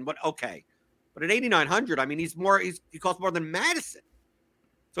spot and what? Okay, but at 8,900, I mean, he costs more than Madison.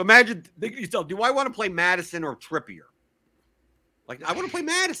 So imagine, think to yourself, do I want to play Madison or Trippier? Like, I want to play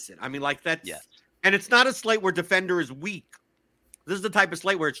Madison. I mean, like that's, and it's not a slate where defender is weak. This is the type of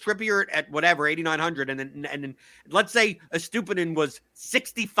slate where it's Trippier at whatever, 8,900, and then let's say Estupinan was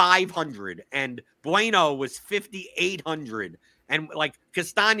 6,500 and Bueno was 5,800 and like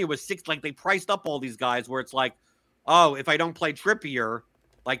Castagna was 6. Like, they priced up all these guys where it's like, oh, if I don't play Trippier,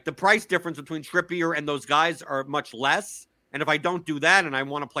 like the price difference between Trippier and those guys are much less. And if I don't do that and I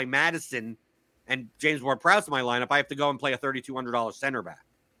want to play Madison and James Ward-Prowse in my lineup, I have to go and play a $3,200 center back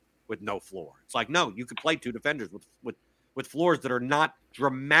with no floor. It's like, no, you could play 2 defenders with floors that are not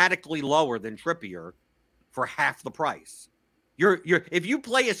dramatically lower than Trippier for half the price. If you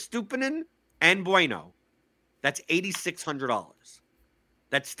play Estupinan and Bueno, that's $8,600.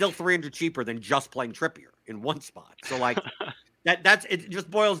 That's still $300 cheaper than just playing Trippier in one spot. So, like, that's it.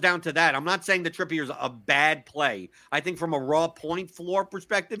 Just boils down to that. I'm not saying that Trippier is a bad play. I think from a raw point floor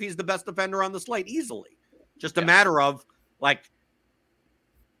perspective, he's the best defender on the slate easily. Just a matter of, like,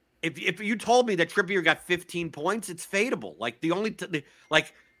 If you told me that Trippier got 15 points, it's fadeable. Like, the only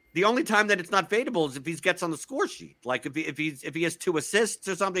time that it's not fadeable is if he gets on the score sheet. Like, if he has 2 assists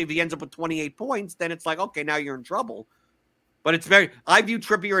or something, if he ends up with 28 points, then it's like, okay, now you're in trouble. But I view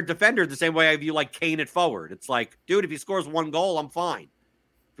Trippier at defender the same way I view, like, Kane at forward. It's like, dude, if he scores 1 goal, I'm fine.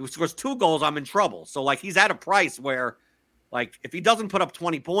 If he scores 2 goals, I'm in trouble. So, like, he's at a price where, like, if he doesn't put up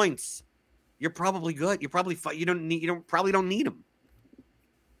 20 points, you're probably good. You're probably probably don't need him.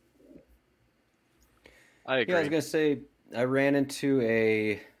 I agree. Yeah, I was gonna say I ran into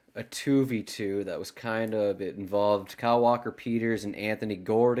a 2v2 that was it involved Kyle Walker-Peters and Anthony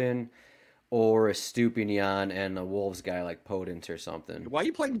Gordon, or a Estupinan and a Wolves guy like Podence or something. Why are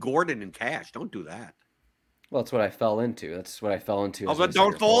you playing Gordon in cash? Don't do that. Well, that's what I fell into. Oh, but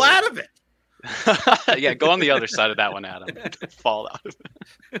don't fall out of it. Yeah, go on the other side of that one, Adam. Fall out of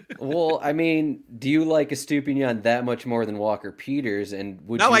it. Well, I mean, do you like Estupinan that much more than Walker-Peters? And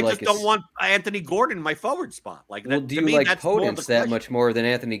I just don't want Anthony Gordon in my forward spot. Like, well, do you like Podence that much more than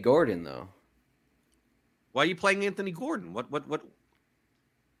Anthony Gordon, though? Why are you playing Anthony Gordon? What?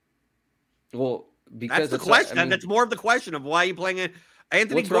 Well, because that's the question. I mean, that's more of the question of why are you playing it.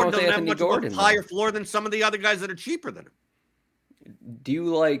 Anthony Gordon doesn't have much of a higher floor than some of the other guys that are cheaper than him. Do you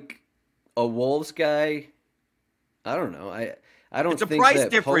like a Wolves guy? I don't know. I don't. It's a think price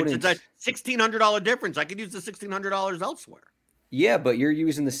that difference. Podence... It's a $1,600 difference. I could use the $1,600 elsewhere. Yeah, but you're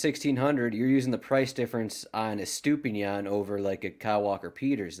using the $1,600. You're using the price difference on Estupinan over like a Kyle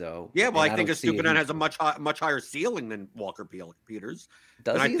Walker-Peters, though. Yeah, well, I think Estupinan has a much higher ceiling than Walker-Peters.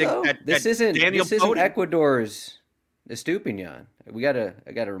 Does he though? This isn't Ecuador's Estupinan.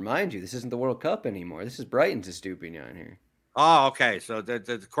 I gotta remind you, this isn't the World Cup anymore. This is Brighton's Estupinan here. Oh, okay. So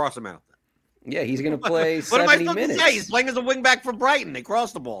cross him out. Yeah, he's going to play what 70 am I supposed minutes. to say? He's playing as a wingback for Brighton. They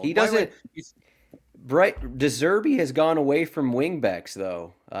cross the ball. He doesn't. De Zerbi has gone away from wingbacks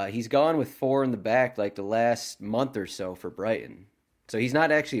though. He's gone with 4 in the back like the last month or so for Brighton. So he's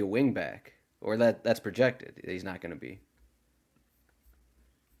not actually a wingback, or that's projected. He's not going to be.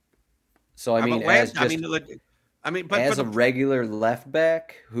 So I mean, but as a regular left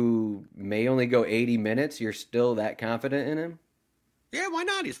back who may only go 80 minutes, you're still that confident in him? Yeah, why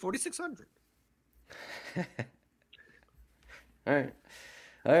not? He's 4,600. All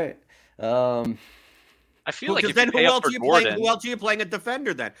right. I feel like if then you pay up for Gordon, who else are you playing a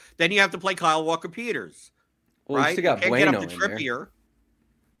defender then? Then you have to play Kyle Walker-Peters. Well, right? You still got Bueno in there.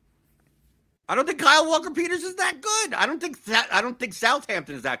 I don't think Kyle Walker-Peters is that good. I don't think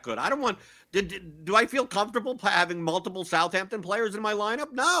Southampton is that good. I don't want. Do I feel comfortable having multiple Southampton players in my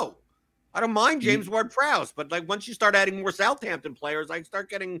lineup? No, I don't mind James Ward-Prowse, but like once you start adding more Southampton players, I start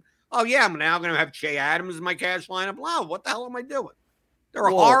getting. Oh yeah, I'm now going to have Che Adams in my cash lineup. Wow, what the hell am I doing? They're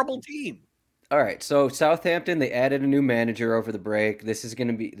a horrible team. All right, so Southampton, they added a new manager over the break. This is going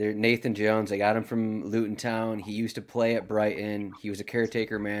to be Nathan Jones. They got him from Luton Town. He used to play at Brighton. He was a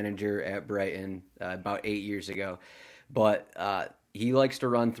caretaker manager at Brighton about 8 years ago. But he likes to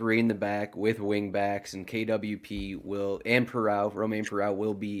run 3 in the back with wing backs, and KWP Romain Perrault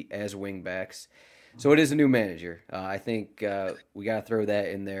will be as wing backs. So it is a new manager. I think we got to throw that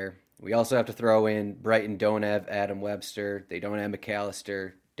in there. We also have to throw in Brighton don't have Adam Webster. They don't have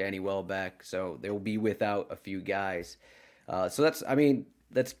McAllister, Danny Welbeck, so they will be without a few guys. So that's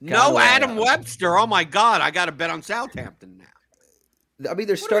no Adam Webster. Oh my God, I got to bet on Southampton now. I mean,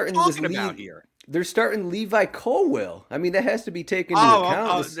 they're starting here. They're starting Levi Colwill. I mean, that has to be taken into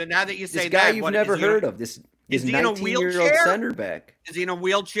account. Now that you say this guy that, you've never heard of. This 19-year-old center back. Is he in a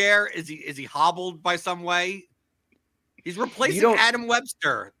wheelchair? Is he hobbled by some way? He's replacing Adam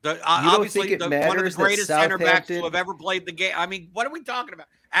Webster, obviously one of the greatest center backs to have ever played the game. I mean, what are we talking about?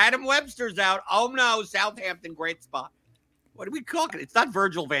 Adam Webster's out. Oh no, Southampton, great spot. What are we talking? It's not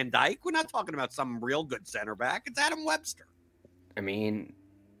Virgil van Dijk. We're not talking about some real good center back. It's Adam Webster. I mean,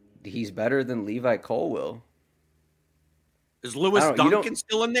 he's better than Levi Colwill. Is Lewis Duncan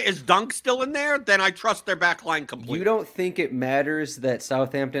still in there? Is Dunk still in there? Then I trust their back line completely. You don't think it matters that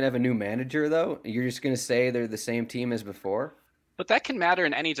Southampton have a new manager, though? You're just going to say they're the same team as before? But that can matter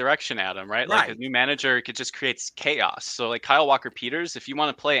in any direction, Adam, right? Like a new manager could just create chaos. So like Kyle Walker-Peters, if you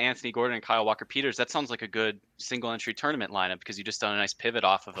want to play Anthony Gordon and Kyle Walker-Peters, that sounds like a good single entry tournament lineup because you just done a nice pivot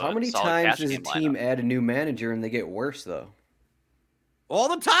off of How many times does a team add a new manager and they get worse, though? All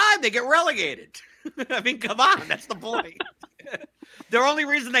the time. They get relegated. I mean, come on. That's the point. The only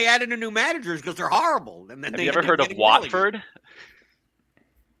reason they added a new manager is because they're horrible. And then have you ever heard of Watford? Relegated.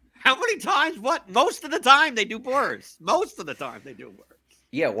 How many times? What? Most of the time they do worse. Most of the time they do worse.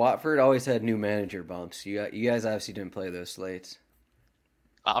 Yeah, Watford always had new manager bumps. You guys obviously didn't play those slates.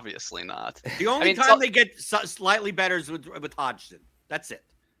 Obviously not. The only time they get slightly better is with Hodgson. That's it.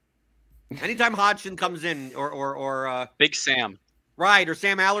 Anytime Hodgson comes in or Big Sam. Right, or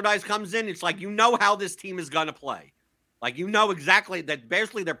Sam Allardyce comes in, it's like you know how this team is going to play. Like you know exactly that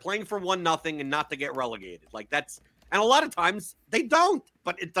basically they're playing for 1-0 and not to get relegated. Like that's and a lot of times they don't,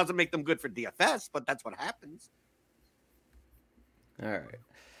 but it doesn't make them good for DFS, but that's what happens. All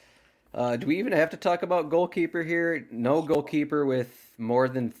right. Do we even have to talk about goalkeeper here? No goalkeeper with more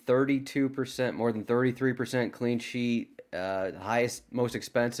than 32%, more than 33% clean sheet. Highest, most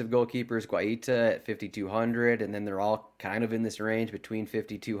expensive goalkeeper is Guaita at 5,200, and then they're all kind of in this range between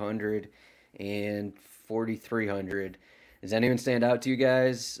 5,200 and 4,300. Does anyone stand out to you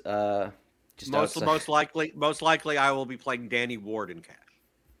guys? Most likely, I will be playing Danny Ward in cash.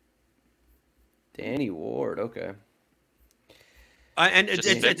 Danny Ward, okay. And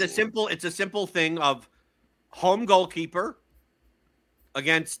it's a simple thing of home goalkeeper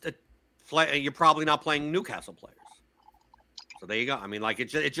against you're probably not playing Newcastle players. So there you go. I mean, like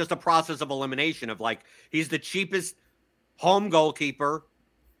it's just a process of elimination of like he's the cheapest home goalkeeper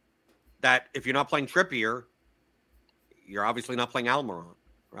that if you're not playing Trippier, you're obviously not playing Almiron,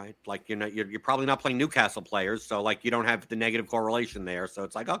 right? Like you're probably not playing Newcastle players, so like you don't have the negative correlation there. So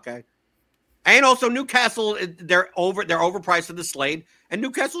it's like okay. And also Newcastle, they're overpriced in the slate, and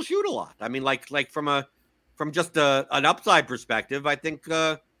Newcastle shoot a lot. I mean, like from just an upside perspective, I think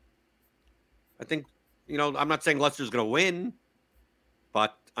I'm not saying Leicester's going to win,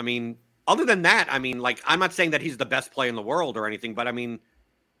 but I mean, other than that, I mean, like I'm not saying that he's the best player in the world or anything, but I mean,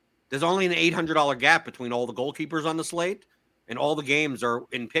 there's only an $800 gap between all the goalkeepers on the slate, and all the games are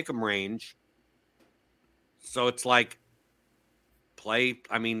in pick'em range. So it's like play.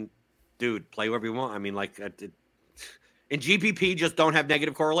 I mean. Dude, play wherever you want. I mean, like, in GPP, just don't have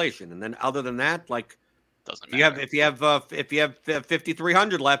negative correlation. And then, other than that, like, doesn't matter. If you have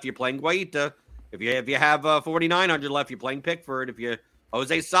 5,300 left, you're playing Guaita. If you have 4,900 left, you're playing Pickford. If you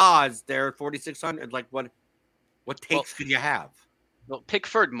Jose Saz, they're 4,600. Like what takes could you have? Well,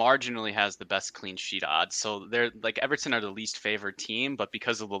 Pickford marginally has the best clean sheet odds. So they're like Everton are the least favored team, but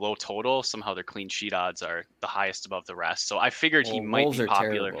because of the low total, somehow their clean sheet odds are the highest above the rest. So I figured he might Wolves be are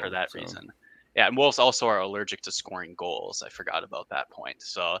popular terrible, for that so. reason. Yeah, and Wolves also are allergic to scoring goals. I forgot about that point.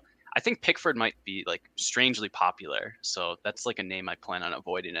 So I think Pickford might be like strangely popular. So that's like a name I plan on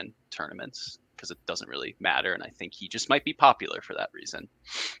avoiding in tournaments because it doesn't really matter. And I think he just might be popular for that reason.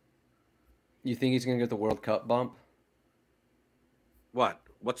 You think he's going to get the World Cup bump?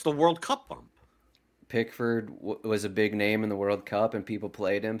 What's the World Cup bump? Pickford was a big name in the World Cup, and people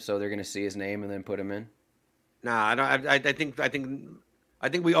played him, so they're going to see his name and then put him in. Nah, I don't. I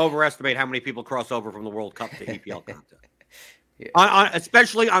think we overestimate how many people cross over from the World Cup to EPL content. Yeah.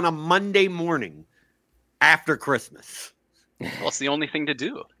 Especially on a Monday morning after Christmas. Well, it's the only thing to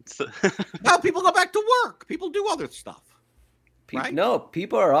do. No, people go back to work. People do other stuff. Right? No,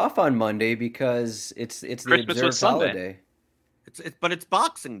 people are off on Monday because it's the Christmas observed was Sunday. holiday. But it's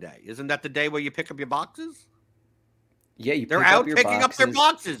Boxing Day. Isn't that the day where you pick up your boxes? Yeah, they're out picking up their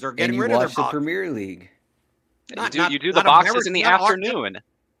boxes or getting rid of their boxes. And you watch the Premier League. You do the boxes in the afternoon.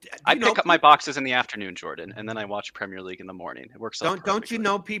 I pick up my boxes in the afternoon, Jordan, and then I watch Premier League in the morning. It works out. Don't you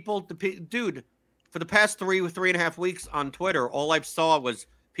know people? Dude, for the past 3.5 weeks on Twitter, all I saw was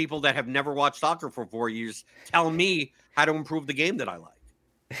people that have never watched soccer for 4 years tell me how to improve the game that I like.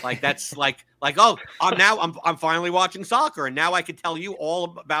 Like that's like oh, I'm finally watching soccer, and now I can tell you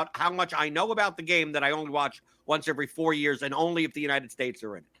all about how much I know about the game that I only watch once every 4 years, and only if the United States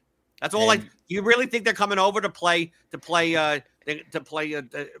are in it. That's all. You really think they're coming over to play Premier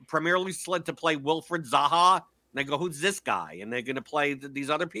League sled to play Wilfred Zaha? And they go, who's this guy? And they're going to play these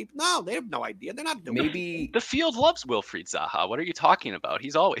other people? No, they have no idea. They're not doing it. The field loves Wilfried Zaha. What are you talking about?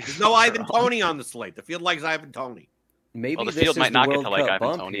 He's always There's no Ivan Toney on the slate. The field likes Ivan Toney. Maybe the field might not get to like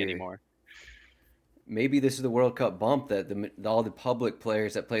Ivan Toney anymore. Maybe this is the World Cup bump that all the public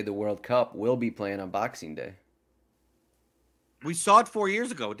players that played the World Cup will be playing on Boxing Day. We saw it 4 years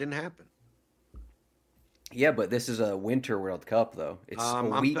ago. It didn't happen. Yeah, but this is a Winter World Cup, though. It's a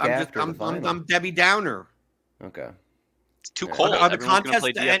week after the final. I'm Debbie Downer. Okay. It's too cold. Are the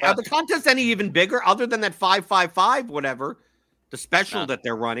contests any even bigger other than that 5-5-5, whatever, the special that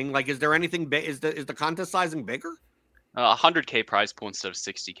they're running? Like, is there anything big? Is the contest sizing bigger? 100K prize pool instead of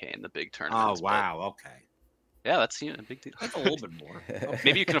 60K in the big tournaments. Oh, wow. Okay. Yeah, that's a big deal. That's a little bit more. Okay.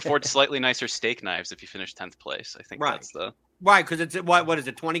 Maybe you can afford slightly nicer steak knives if you finish 10th place. I think that's the... Right, because it's what is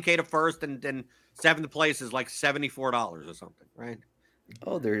it, 20K to first, and then 7th place is like $74 or something, right?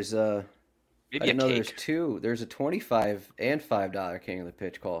 Oh, there's maybe I didn't know there's two. There's a $25 and $5 King of the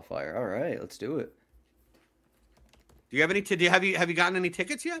Pitch qualifier. All right, let's do it. Do you have any? Have you gotten any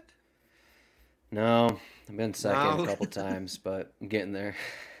tickets yet? No, I've been second a couple times, but I'm getting there.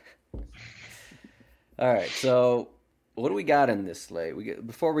 All right, so what do we got in this slate?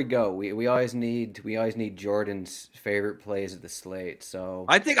 Before we go, we always need Jordan's favorite plays of the slate. So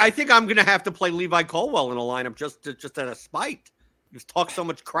I think I'm gonna have to play Levi Colwell in a lineup just out of spite. Just talk so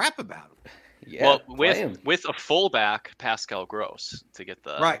much crap about him. Yeah, well, with a fullback, Pascal Gross to get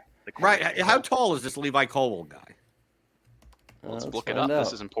the right. How tall is this Levi Colwell guy? Let's look it up.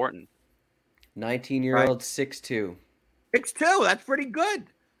 This is important. 19-year-old, 6'2". 6'2". That's pretty good.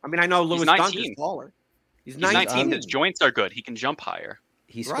 I mean, I know Lewis Dunk is taller. He's 19. His joints are good. He can jump higher.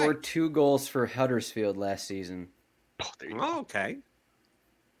 He scored 2 goals for Huddersfield last season. Oh, there you go. Okay.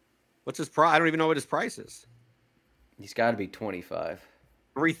 What's his price? I don't even know what his price is. He's got to be 25.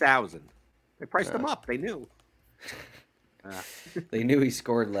 3,000. They priced him up. They knew. They knew he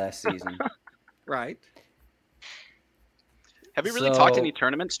scored last season. Right. Have you really talked any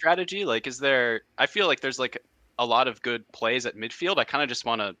tournament strategy? Like, I feel like there's like a lot of good plays at midfield. I kind of just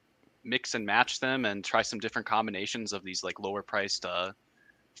want to mix and match them and try some different combinations of these like lower priced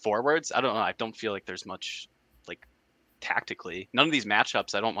forwards. I don't know. I don't feel like there's much like tactically. None of these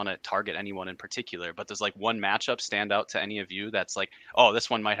matchups, I don't want to target anyone in particular, but does like one matchup stand out to any of you that's like, oh, this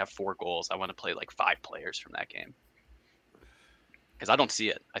one might have 4 goals. I want to play like 5 players from that game. Because I don't see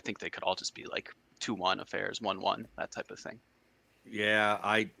it. I think they could all just be like 2-1 affairs, 1-1, that type of thing. Yeah,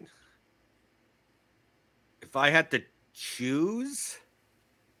 if I had to choose,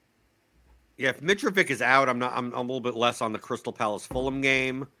 if Mitrovic is out, I'm a little bit less on the Crystal Palace Fulham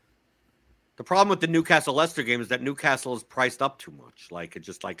game. The problem with the Newcastle Leicester game is that Newcastle is priced up too much. Like, it's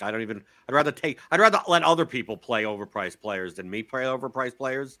just like, I'd rather let other people play overpriced players than me play overpriced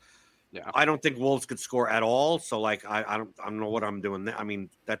players. Yeah. I don't think Wolves could score at all. So like, I don't know what I'm doing there. I mean,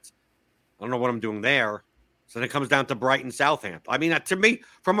 I don't know what I'm doing there. So then it comes down to Brighton, Southampton. I mean, to me,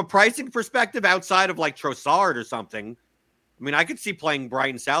 from a pricing perspective, outside of like Trossard or something, I mean, I could see playing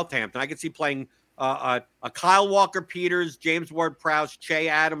Brighton, Southampton. I could see playing a Kyle Walker-Peters, James Ward-Prowse, Che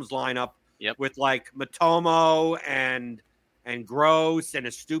Adams lineup with like Matomo and Gross and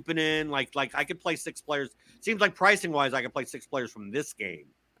Estupinan. Like I could play 6 players. Seems like pricing-wise, I could play 6 players from this game,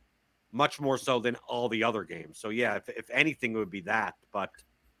 much more so than all the other games. So yeah, if anything, it would be that. But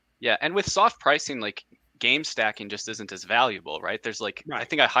yeah, and with soft pricing, like game stacking just isn't as valuable, right? There's like, I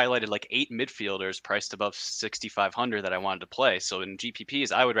think I highlighted like 8 midfielders priced above 6,500 that I wanted to play. So in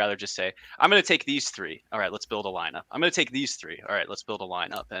GPPs, I would rather just say, I'm going to take these 3. All right, let's build a lineup. I'm going to take these 3. All right, let's build a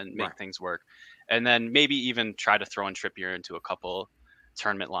lineup and make things work. And then maybe even try to throw in Trippier into a couple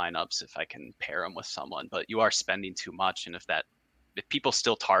tournament lineups if I can pair him with someone. But you are spending too much. And if people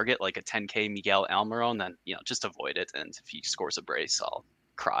still target like a 10K Miguel Almiron, then, just avoid it. And if he scores a brace, I'll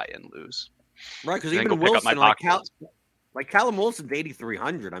cry and lose. Right, because even Wilson, like Callum Wilson's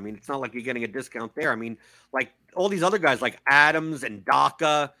 8,300. I mean, it's not like you're getting a discount there. I mean, like all these other guys like Adams and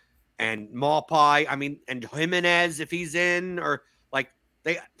Daka and Maupay, I mean, and Jimenez if he's in, or like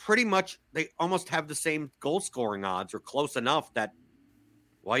they almost have the same goal scoring odds or close enough that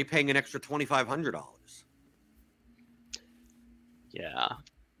why are you paying an extra $2,500? Yeah.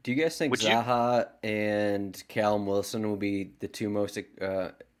 Do you guys think Zaha and Callum Wilson will be the 2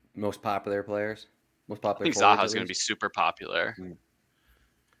 most popular players? Most popular. I think Zaha is going to be super popular.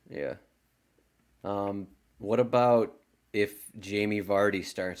 Yeah. What about if Jamie Vardy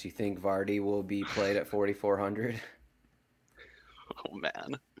starts? You think Vardy will be played at 4,400? Oh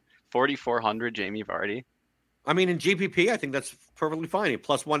man, 4,400 Jamie Vardy. I mean, in GPP, I think that's perfectly fine.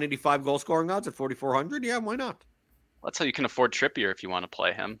 Plus 185 goal scoring odds at 4,400. Yeah, why not? That's how you can afford Trippier if you want to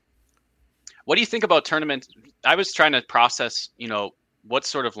play him. What do you think about tournament? I was trying to process, what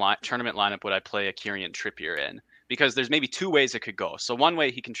sort of tournament lineup would I play a Kieran Trippier in? Because there's maybe 2 ways it could go. So one way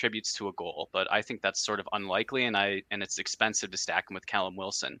he contributes to a goal, but I think that's sort of unlikely, and it's expensive to stack him with Callum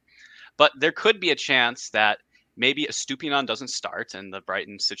Wilson. But there could be a chance that maybe Estupinan doesn't start, and the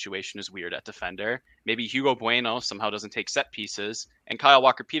Brighton situation is weird at defender. Maybe Hugo Bueno somehow doesn't take set pieces, and Kyle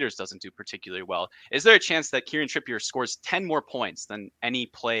Walker-Peters doesn't do particularly well. Is there a chance that Kieran Trippier scores 10 more points than any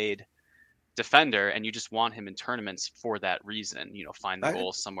played defender, and you just want him in tournaments for that reason? Find the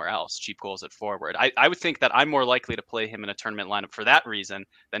goals somewhere else, cheap goals at forward. I would think that I'm more likely to play him in a tournament lineup for that reason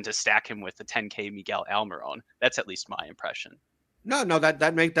than to stack him with the 10K Miguel Almiron. That's at least my impression. No,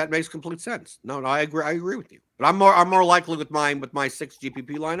 that makes complete sense. No, I agree with you. But I'm more likely with my 6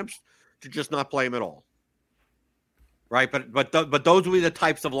 GPP lineups to just not play him at all. Right, but those will be the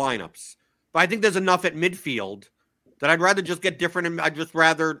types of lineups. But I think there's enough at midfield that I'd rather just get different, and I'd just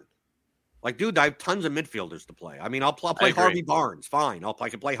rather. Like, dude, I have tons of midfielders to play. I mean, I'll play Harvey Barnes. Fine. I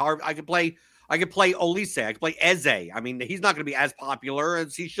could play Harvey. I could play Olise. I could play Eze. I mean, he's not going to be as popular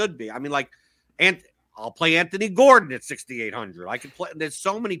as he should be. I mean, I'll play Anthony Gordon at 6,800. I could play. There's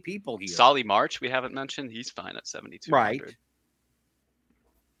so many people here. Solly March, we haven't mentioned. He's fine at 7,200. Right.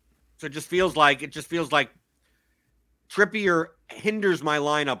 So it just feels like Trippier hinders my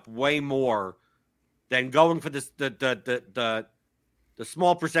lineup way more than going for this the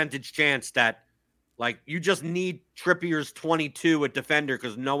small percentage chance that, like, you just need Trippier's 22 at defender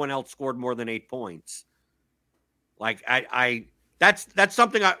because no one else scored more than 8 points. Like, that's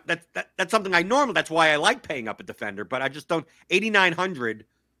something that's something I normally. That's why I like paying up a defender, but I just don't. 8,900.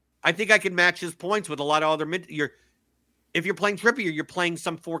 I think I can match his points with a lot of other if you're playing Trippier, you're playing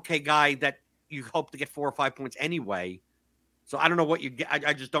some 4K guy that you hope to get 4 or 5 points anyway. So I don't know what you get.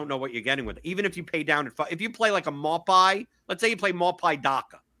 I just don't know what you're getting with it. Even if you pay down if you play like a Maupay, let's say you play Maupay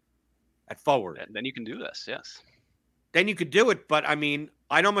Daka at forward. And then you can do this, yes. Then you could do it, but I mean,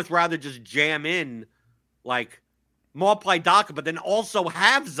 I'd almost rather just jam in like Maupay Daka, but then also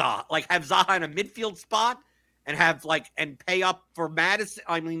have Zaha in a midfield spot and pay up for Madison.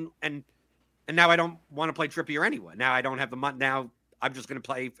 I mean, and now I don't want to play Trippier anyway. Now I don't have the money. Now I'm just going to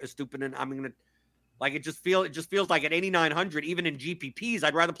play Estupinan. I'm going to. Like, it just feels like at 8,900, even in GPPs,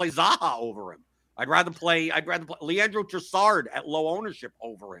 I'd rather play Zaha over him. I'd rather play Leandro Trossard at low ownership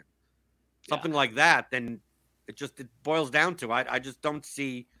over him. Something like that. Then it boils down to I just don't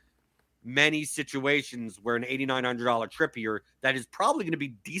see many situations where an $8,900 Trippier that is probably going to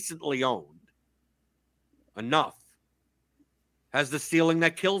be decently owned enough has the ceiling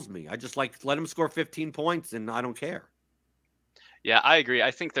that kills me. I just let him score 15 points and I don't care. Yeah, I agree.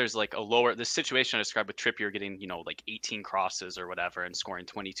 I think there's like the situation I described with Trippier getting, 18 crosses or whatever and scoring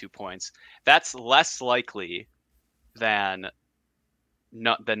 22 points. That's less likely than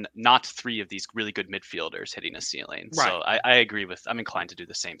not 3 of these really good midfielders hitting a ceiling. Right. So I agree I'm inclined to do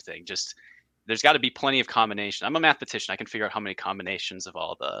the same thing. Just there's got to be plenty of combination. I'm a mathematician. I can figure out how many combinations of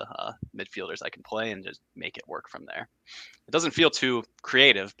all the midfielders I can play and just make it work from there. It doesn't feel too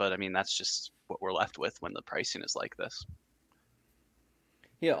creative, but I mean, that's just what we're left with when the pricing is like this.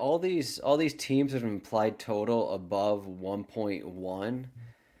 Yeah, all these teams have an implied total above 1.1,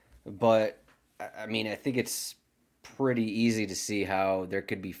 but I mean, I think it's pretty easy to see how there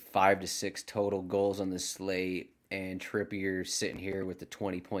could be 5 to 6 total goals on this slate, and Trippier sitting here with the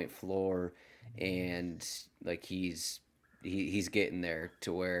 20-point floor, and like he's getting there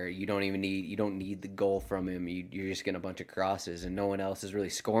to where you don't need the goal from him. You're just getting a bunch of crosses, and no one else is really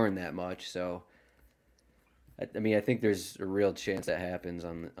scoring that much. So, I mean, I think there's a real chance that happens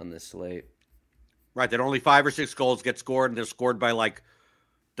on this slate. Right, that only 5 or 6 goals get scored, and they're scored by like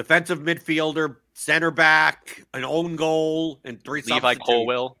defensive midfielder, center back, an own goal, and 3 Levi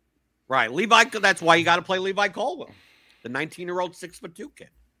Colwill. Right, Levi. That's why you got to play Levi Colwill, the 19-year-old 6'2" kid.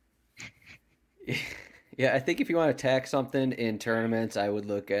 Yeah, I think if you want to attack something in tournaments, I would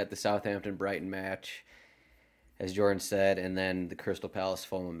look at the Southampton-Brighton match, as Jordan said, and then the Crystal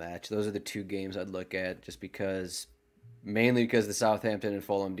Palace-Fulham match. Those are the 2 games I'd look at, just mainly because the Southampton and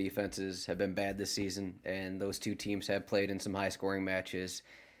Fulham defenses have been bad this season, and those 2 teams have played in some high-scoring matches,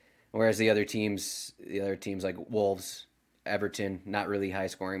 whereas the other teams like Wolves, Everton, not really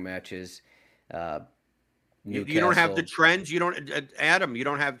high-scoring matches. You don't have the trends. You don't, Adam. You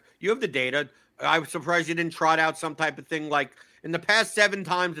have the data. I was surprised you didn't trot out some type of thing like in the past 7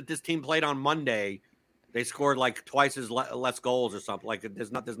 times that this team played on Monday, they scored like twice as less goals or something. Like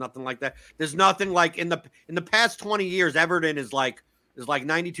there's nothing like that. There's nothing like in the past 20 years, Everton is like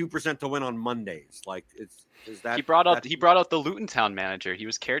 92% to win on Mondays. Like is that he brought out the Luton Town manager. He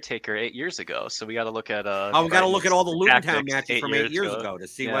was caretaker 8 years ago. So we got to look at we got to look at all the Luton Town matches from 8 years ago to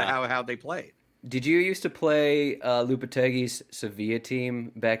see how they played. Did you used to play Lopetegui's Sevilla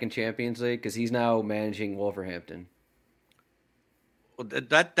team back in Champions League? Because he's now managing Wolverhampton. Well,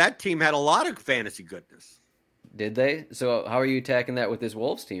 that team had a lot of fantasy goodness. Did they? So how are you attacking that with this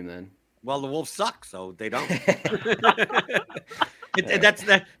Wolves team then? Well, the Wolves suck, so they don't. I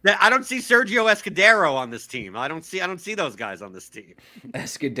don't see Sergio Escudero on this team. I don't see those guys on this team.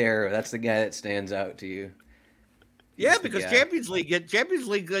 Escudero, that's the guy that stands out to you. Yeah, because Champions League, you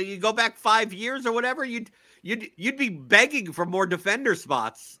go back 5 years or whatever, you'd be begging for more defender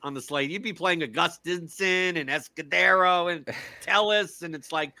spots on the slate. You'd be playing Augustinson and Escudero and Telles, and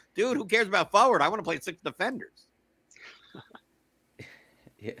it's like, dude, who cares about forward? I want to play 6 defenders.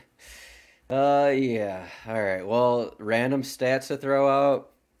 Yeah. Yeah. All right. Well, random stats to throw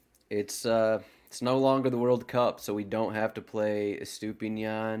out. It's no longer the World Cup, so we don't have to play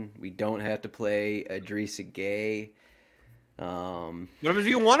Estupiñán. We don't have to play Idrissa Gueye. What if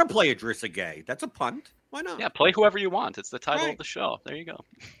you want to play Idrissa Gueye? That's a punt. Why not? Yeah, play whoever you want. It's the title of the show. There you go.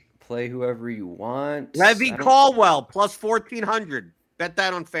 Play whoever you want. Levy Caldwell plus 1,400. Bet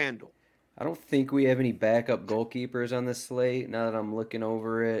that on FanDuel. I don't think we have any backup goalkeepers on this slate. Now that I'm looking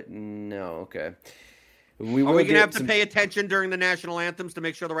over it, no. Okay. Are we going to have to pay attention during the national anthems to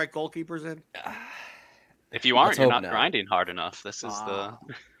make sure the right goalkeeper's in? If you aren't, you're not grinding hard enough. This is the...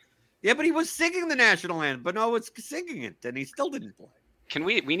 Yeah, but he was singing the national anthem, but no one's singing it, and he still didn't play.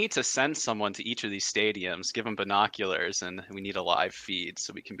 We need to send someone to each of these stadiums, give them binoculars, and we need a live feed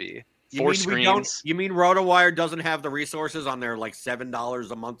so we can be screens. You mean RotoWire doesn't have the resources on their like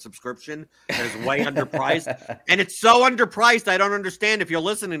 $7 a month subscription that is way underpriced? And it's so underpriced, I don't understand if you're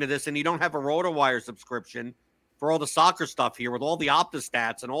listening to this and you don't have a RotoWire subscription for all the soccer stuff here with all the Opta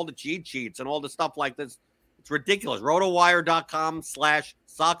stats and all the cheat sheets and all the stuff like this. It's ridiculous.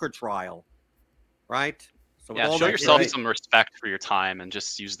 RotoWire.com/soccer trial. Right? So yeah, show yourself some respect for your time and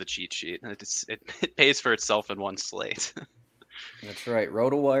just use the cheat sheet. It pays for itself in one slate. That's right.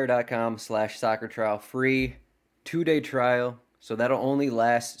 RotoWire.com/soccer trial. Free 2-day trial. So that'll only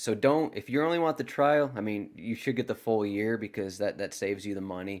last. So if you only want the trial, I mean, you should get the full year because that saves you the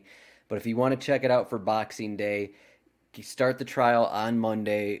money. But if you want to check it out for Boxing Day, you start the trial on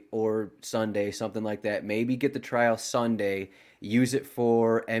Monday or Sunday, something like that. Maybe get the trial Sunday, use it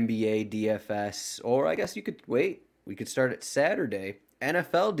for NBA DFS, or I guess you could wait. We could start it Saturday,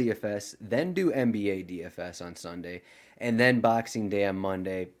 NFL DFS, then do NBA DFS on Sunday, and then Boxing Day on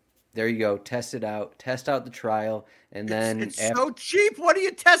Monday. There you go. Test it out. Test out the trial, and then it's so cheap. What are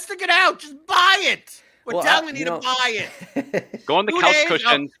you testing it out? Just buy it. We're telling you to buy it. Go on the couch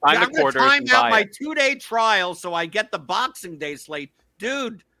cushion, find the quarters, I'm going to time out my it. 2-day trial so I get the Boxing Day slate.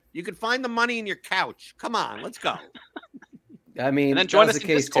 Dude, you can find the money in your couch. Come on, let's go. I mean, and then join that was us the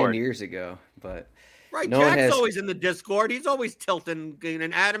case Discord. 10 years ago, but Right, No one Jack's has- always in the Discord. He's always tilting,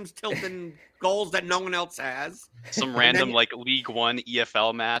 and Adam's tilting goals that no one else has. Some random like League One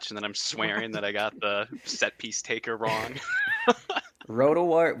EFL match, and then I'm swearing that I got the set piece taker wrong.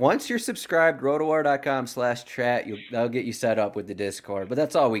 RotoWire. Once you're subscribed, rotowire.com/chat, that'll get you set up with the Discord. But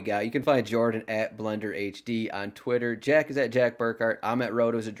that's all we got. You can find Jordan at BlunderHD on Twitter. Jack is at Jack Burkhart. I'm at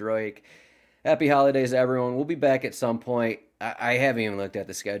RotoZadroik. Happy holidays, everyone. We'll be back at some point. I haven't even looked at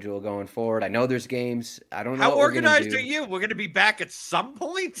the schedule going forward. I know there's games. I don't know. How organized are you? We're going to be back at some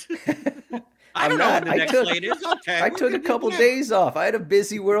point? I don't know when the next slate is. Okay. I took a couple days off. I had a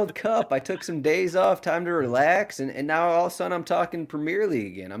busy World Cup. I took some days off, time to relax, and now all of a sudden I'm talking Premier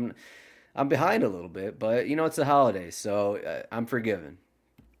League again. I'm behind a little bit, but it's the holidays, so I'm forgiven.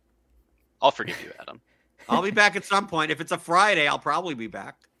 I'll forgive you, Adam. I'll be back at some point. If it's a Friday, I'll probably be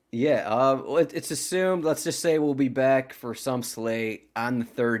back. Yeah, it's assumed. Let's just say we'll be back for some slate on the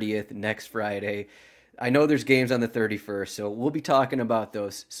 30th next Friday. I know there's games on the 31st, so we'll be talking about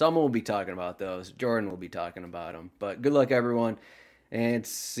those. Someone will be talking about those. Jordan will be talking about them. But good luck, everyone, and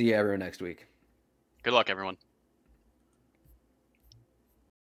see you everyone next week. Good luck, everyone.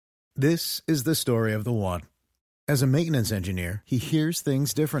 This is the story of the one. As a maintenance engineer, he hears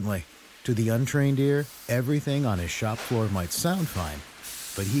things differently. To the untrained ear, everything on his shop floor might sound fine,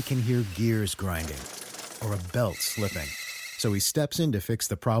 but he can hear gears grinding or a belt slipping. So he steps in to fix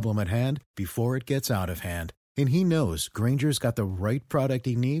the problem at hand before it gets out of hand. And he knows Grainger's got the right product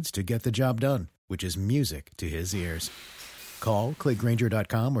he needs to get the job done, which is music to his ears. Call, click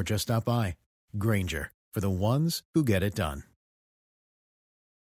Grainger.com, or just stop by. Grainger, for the ones who get it done.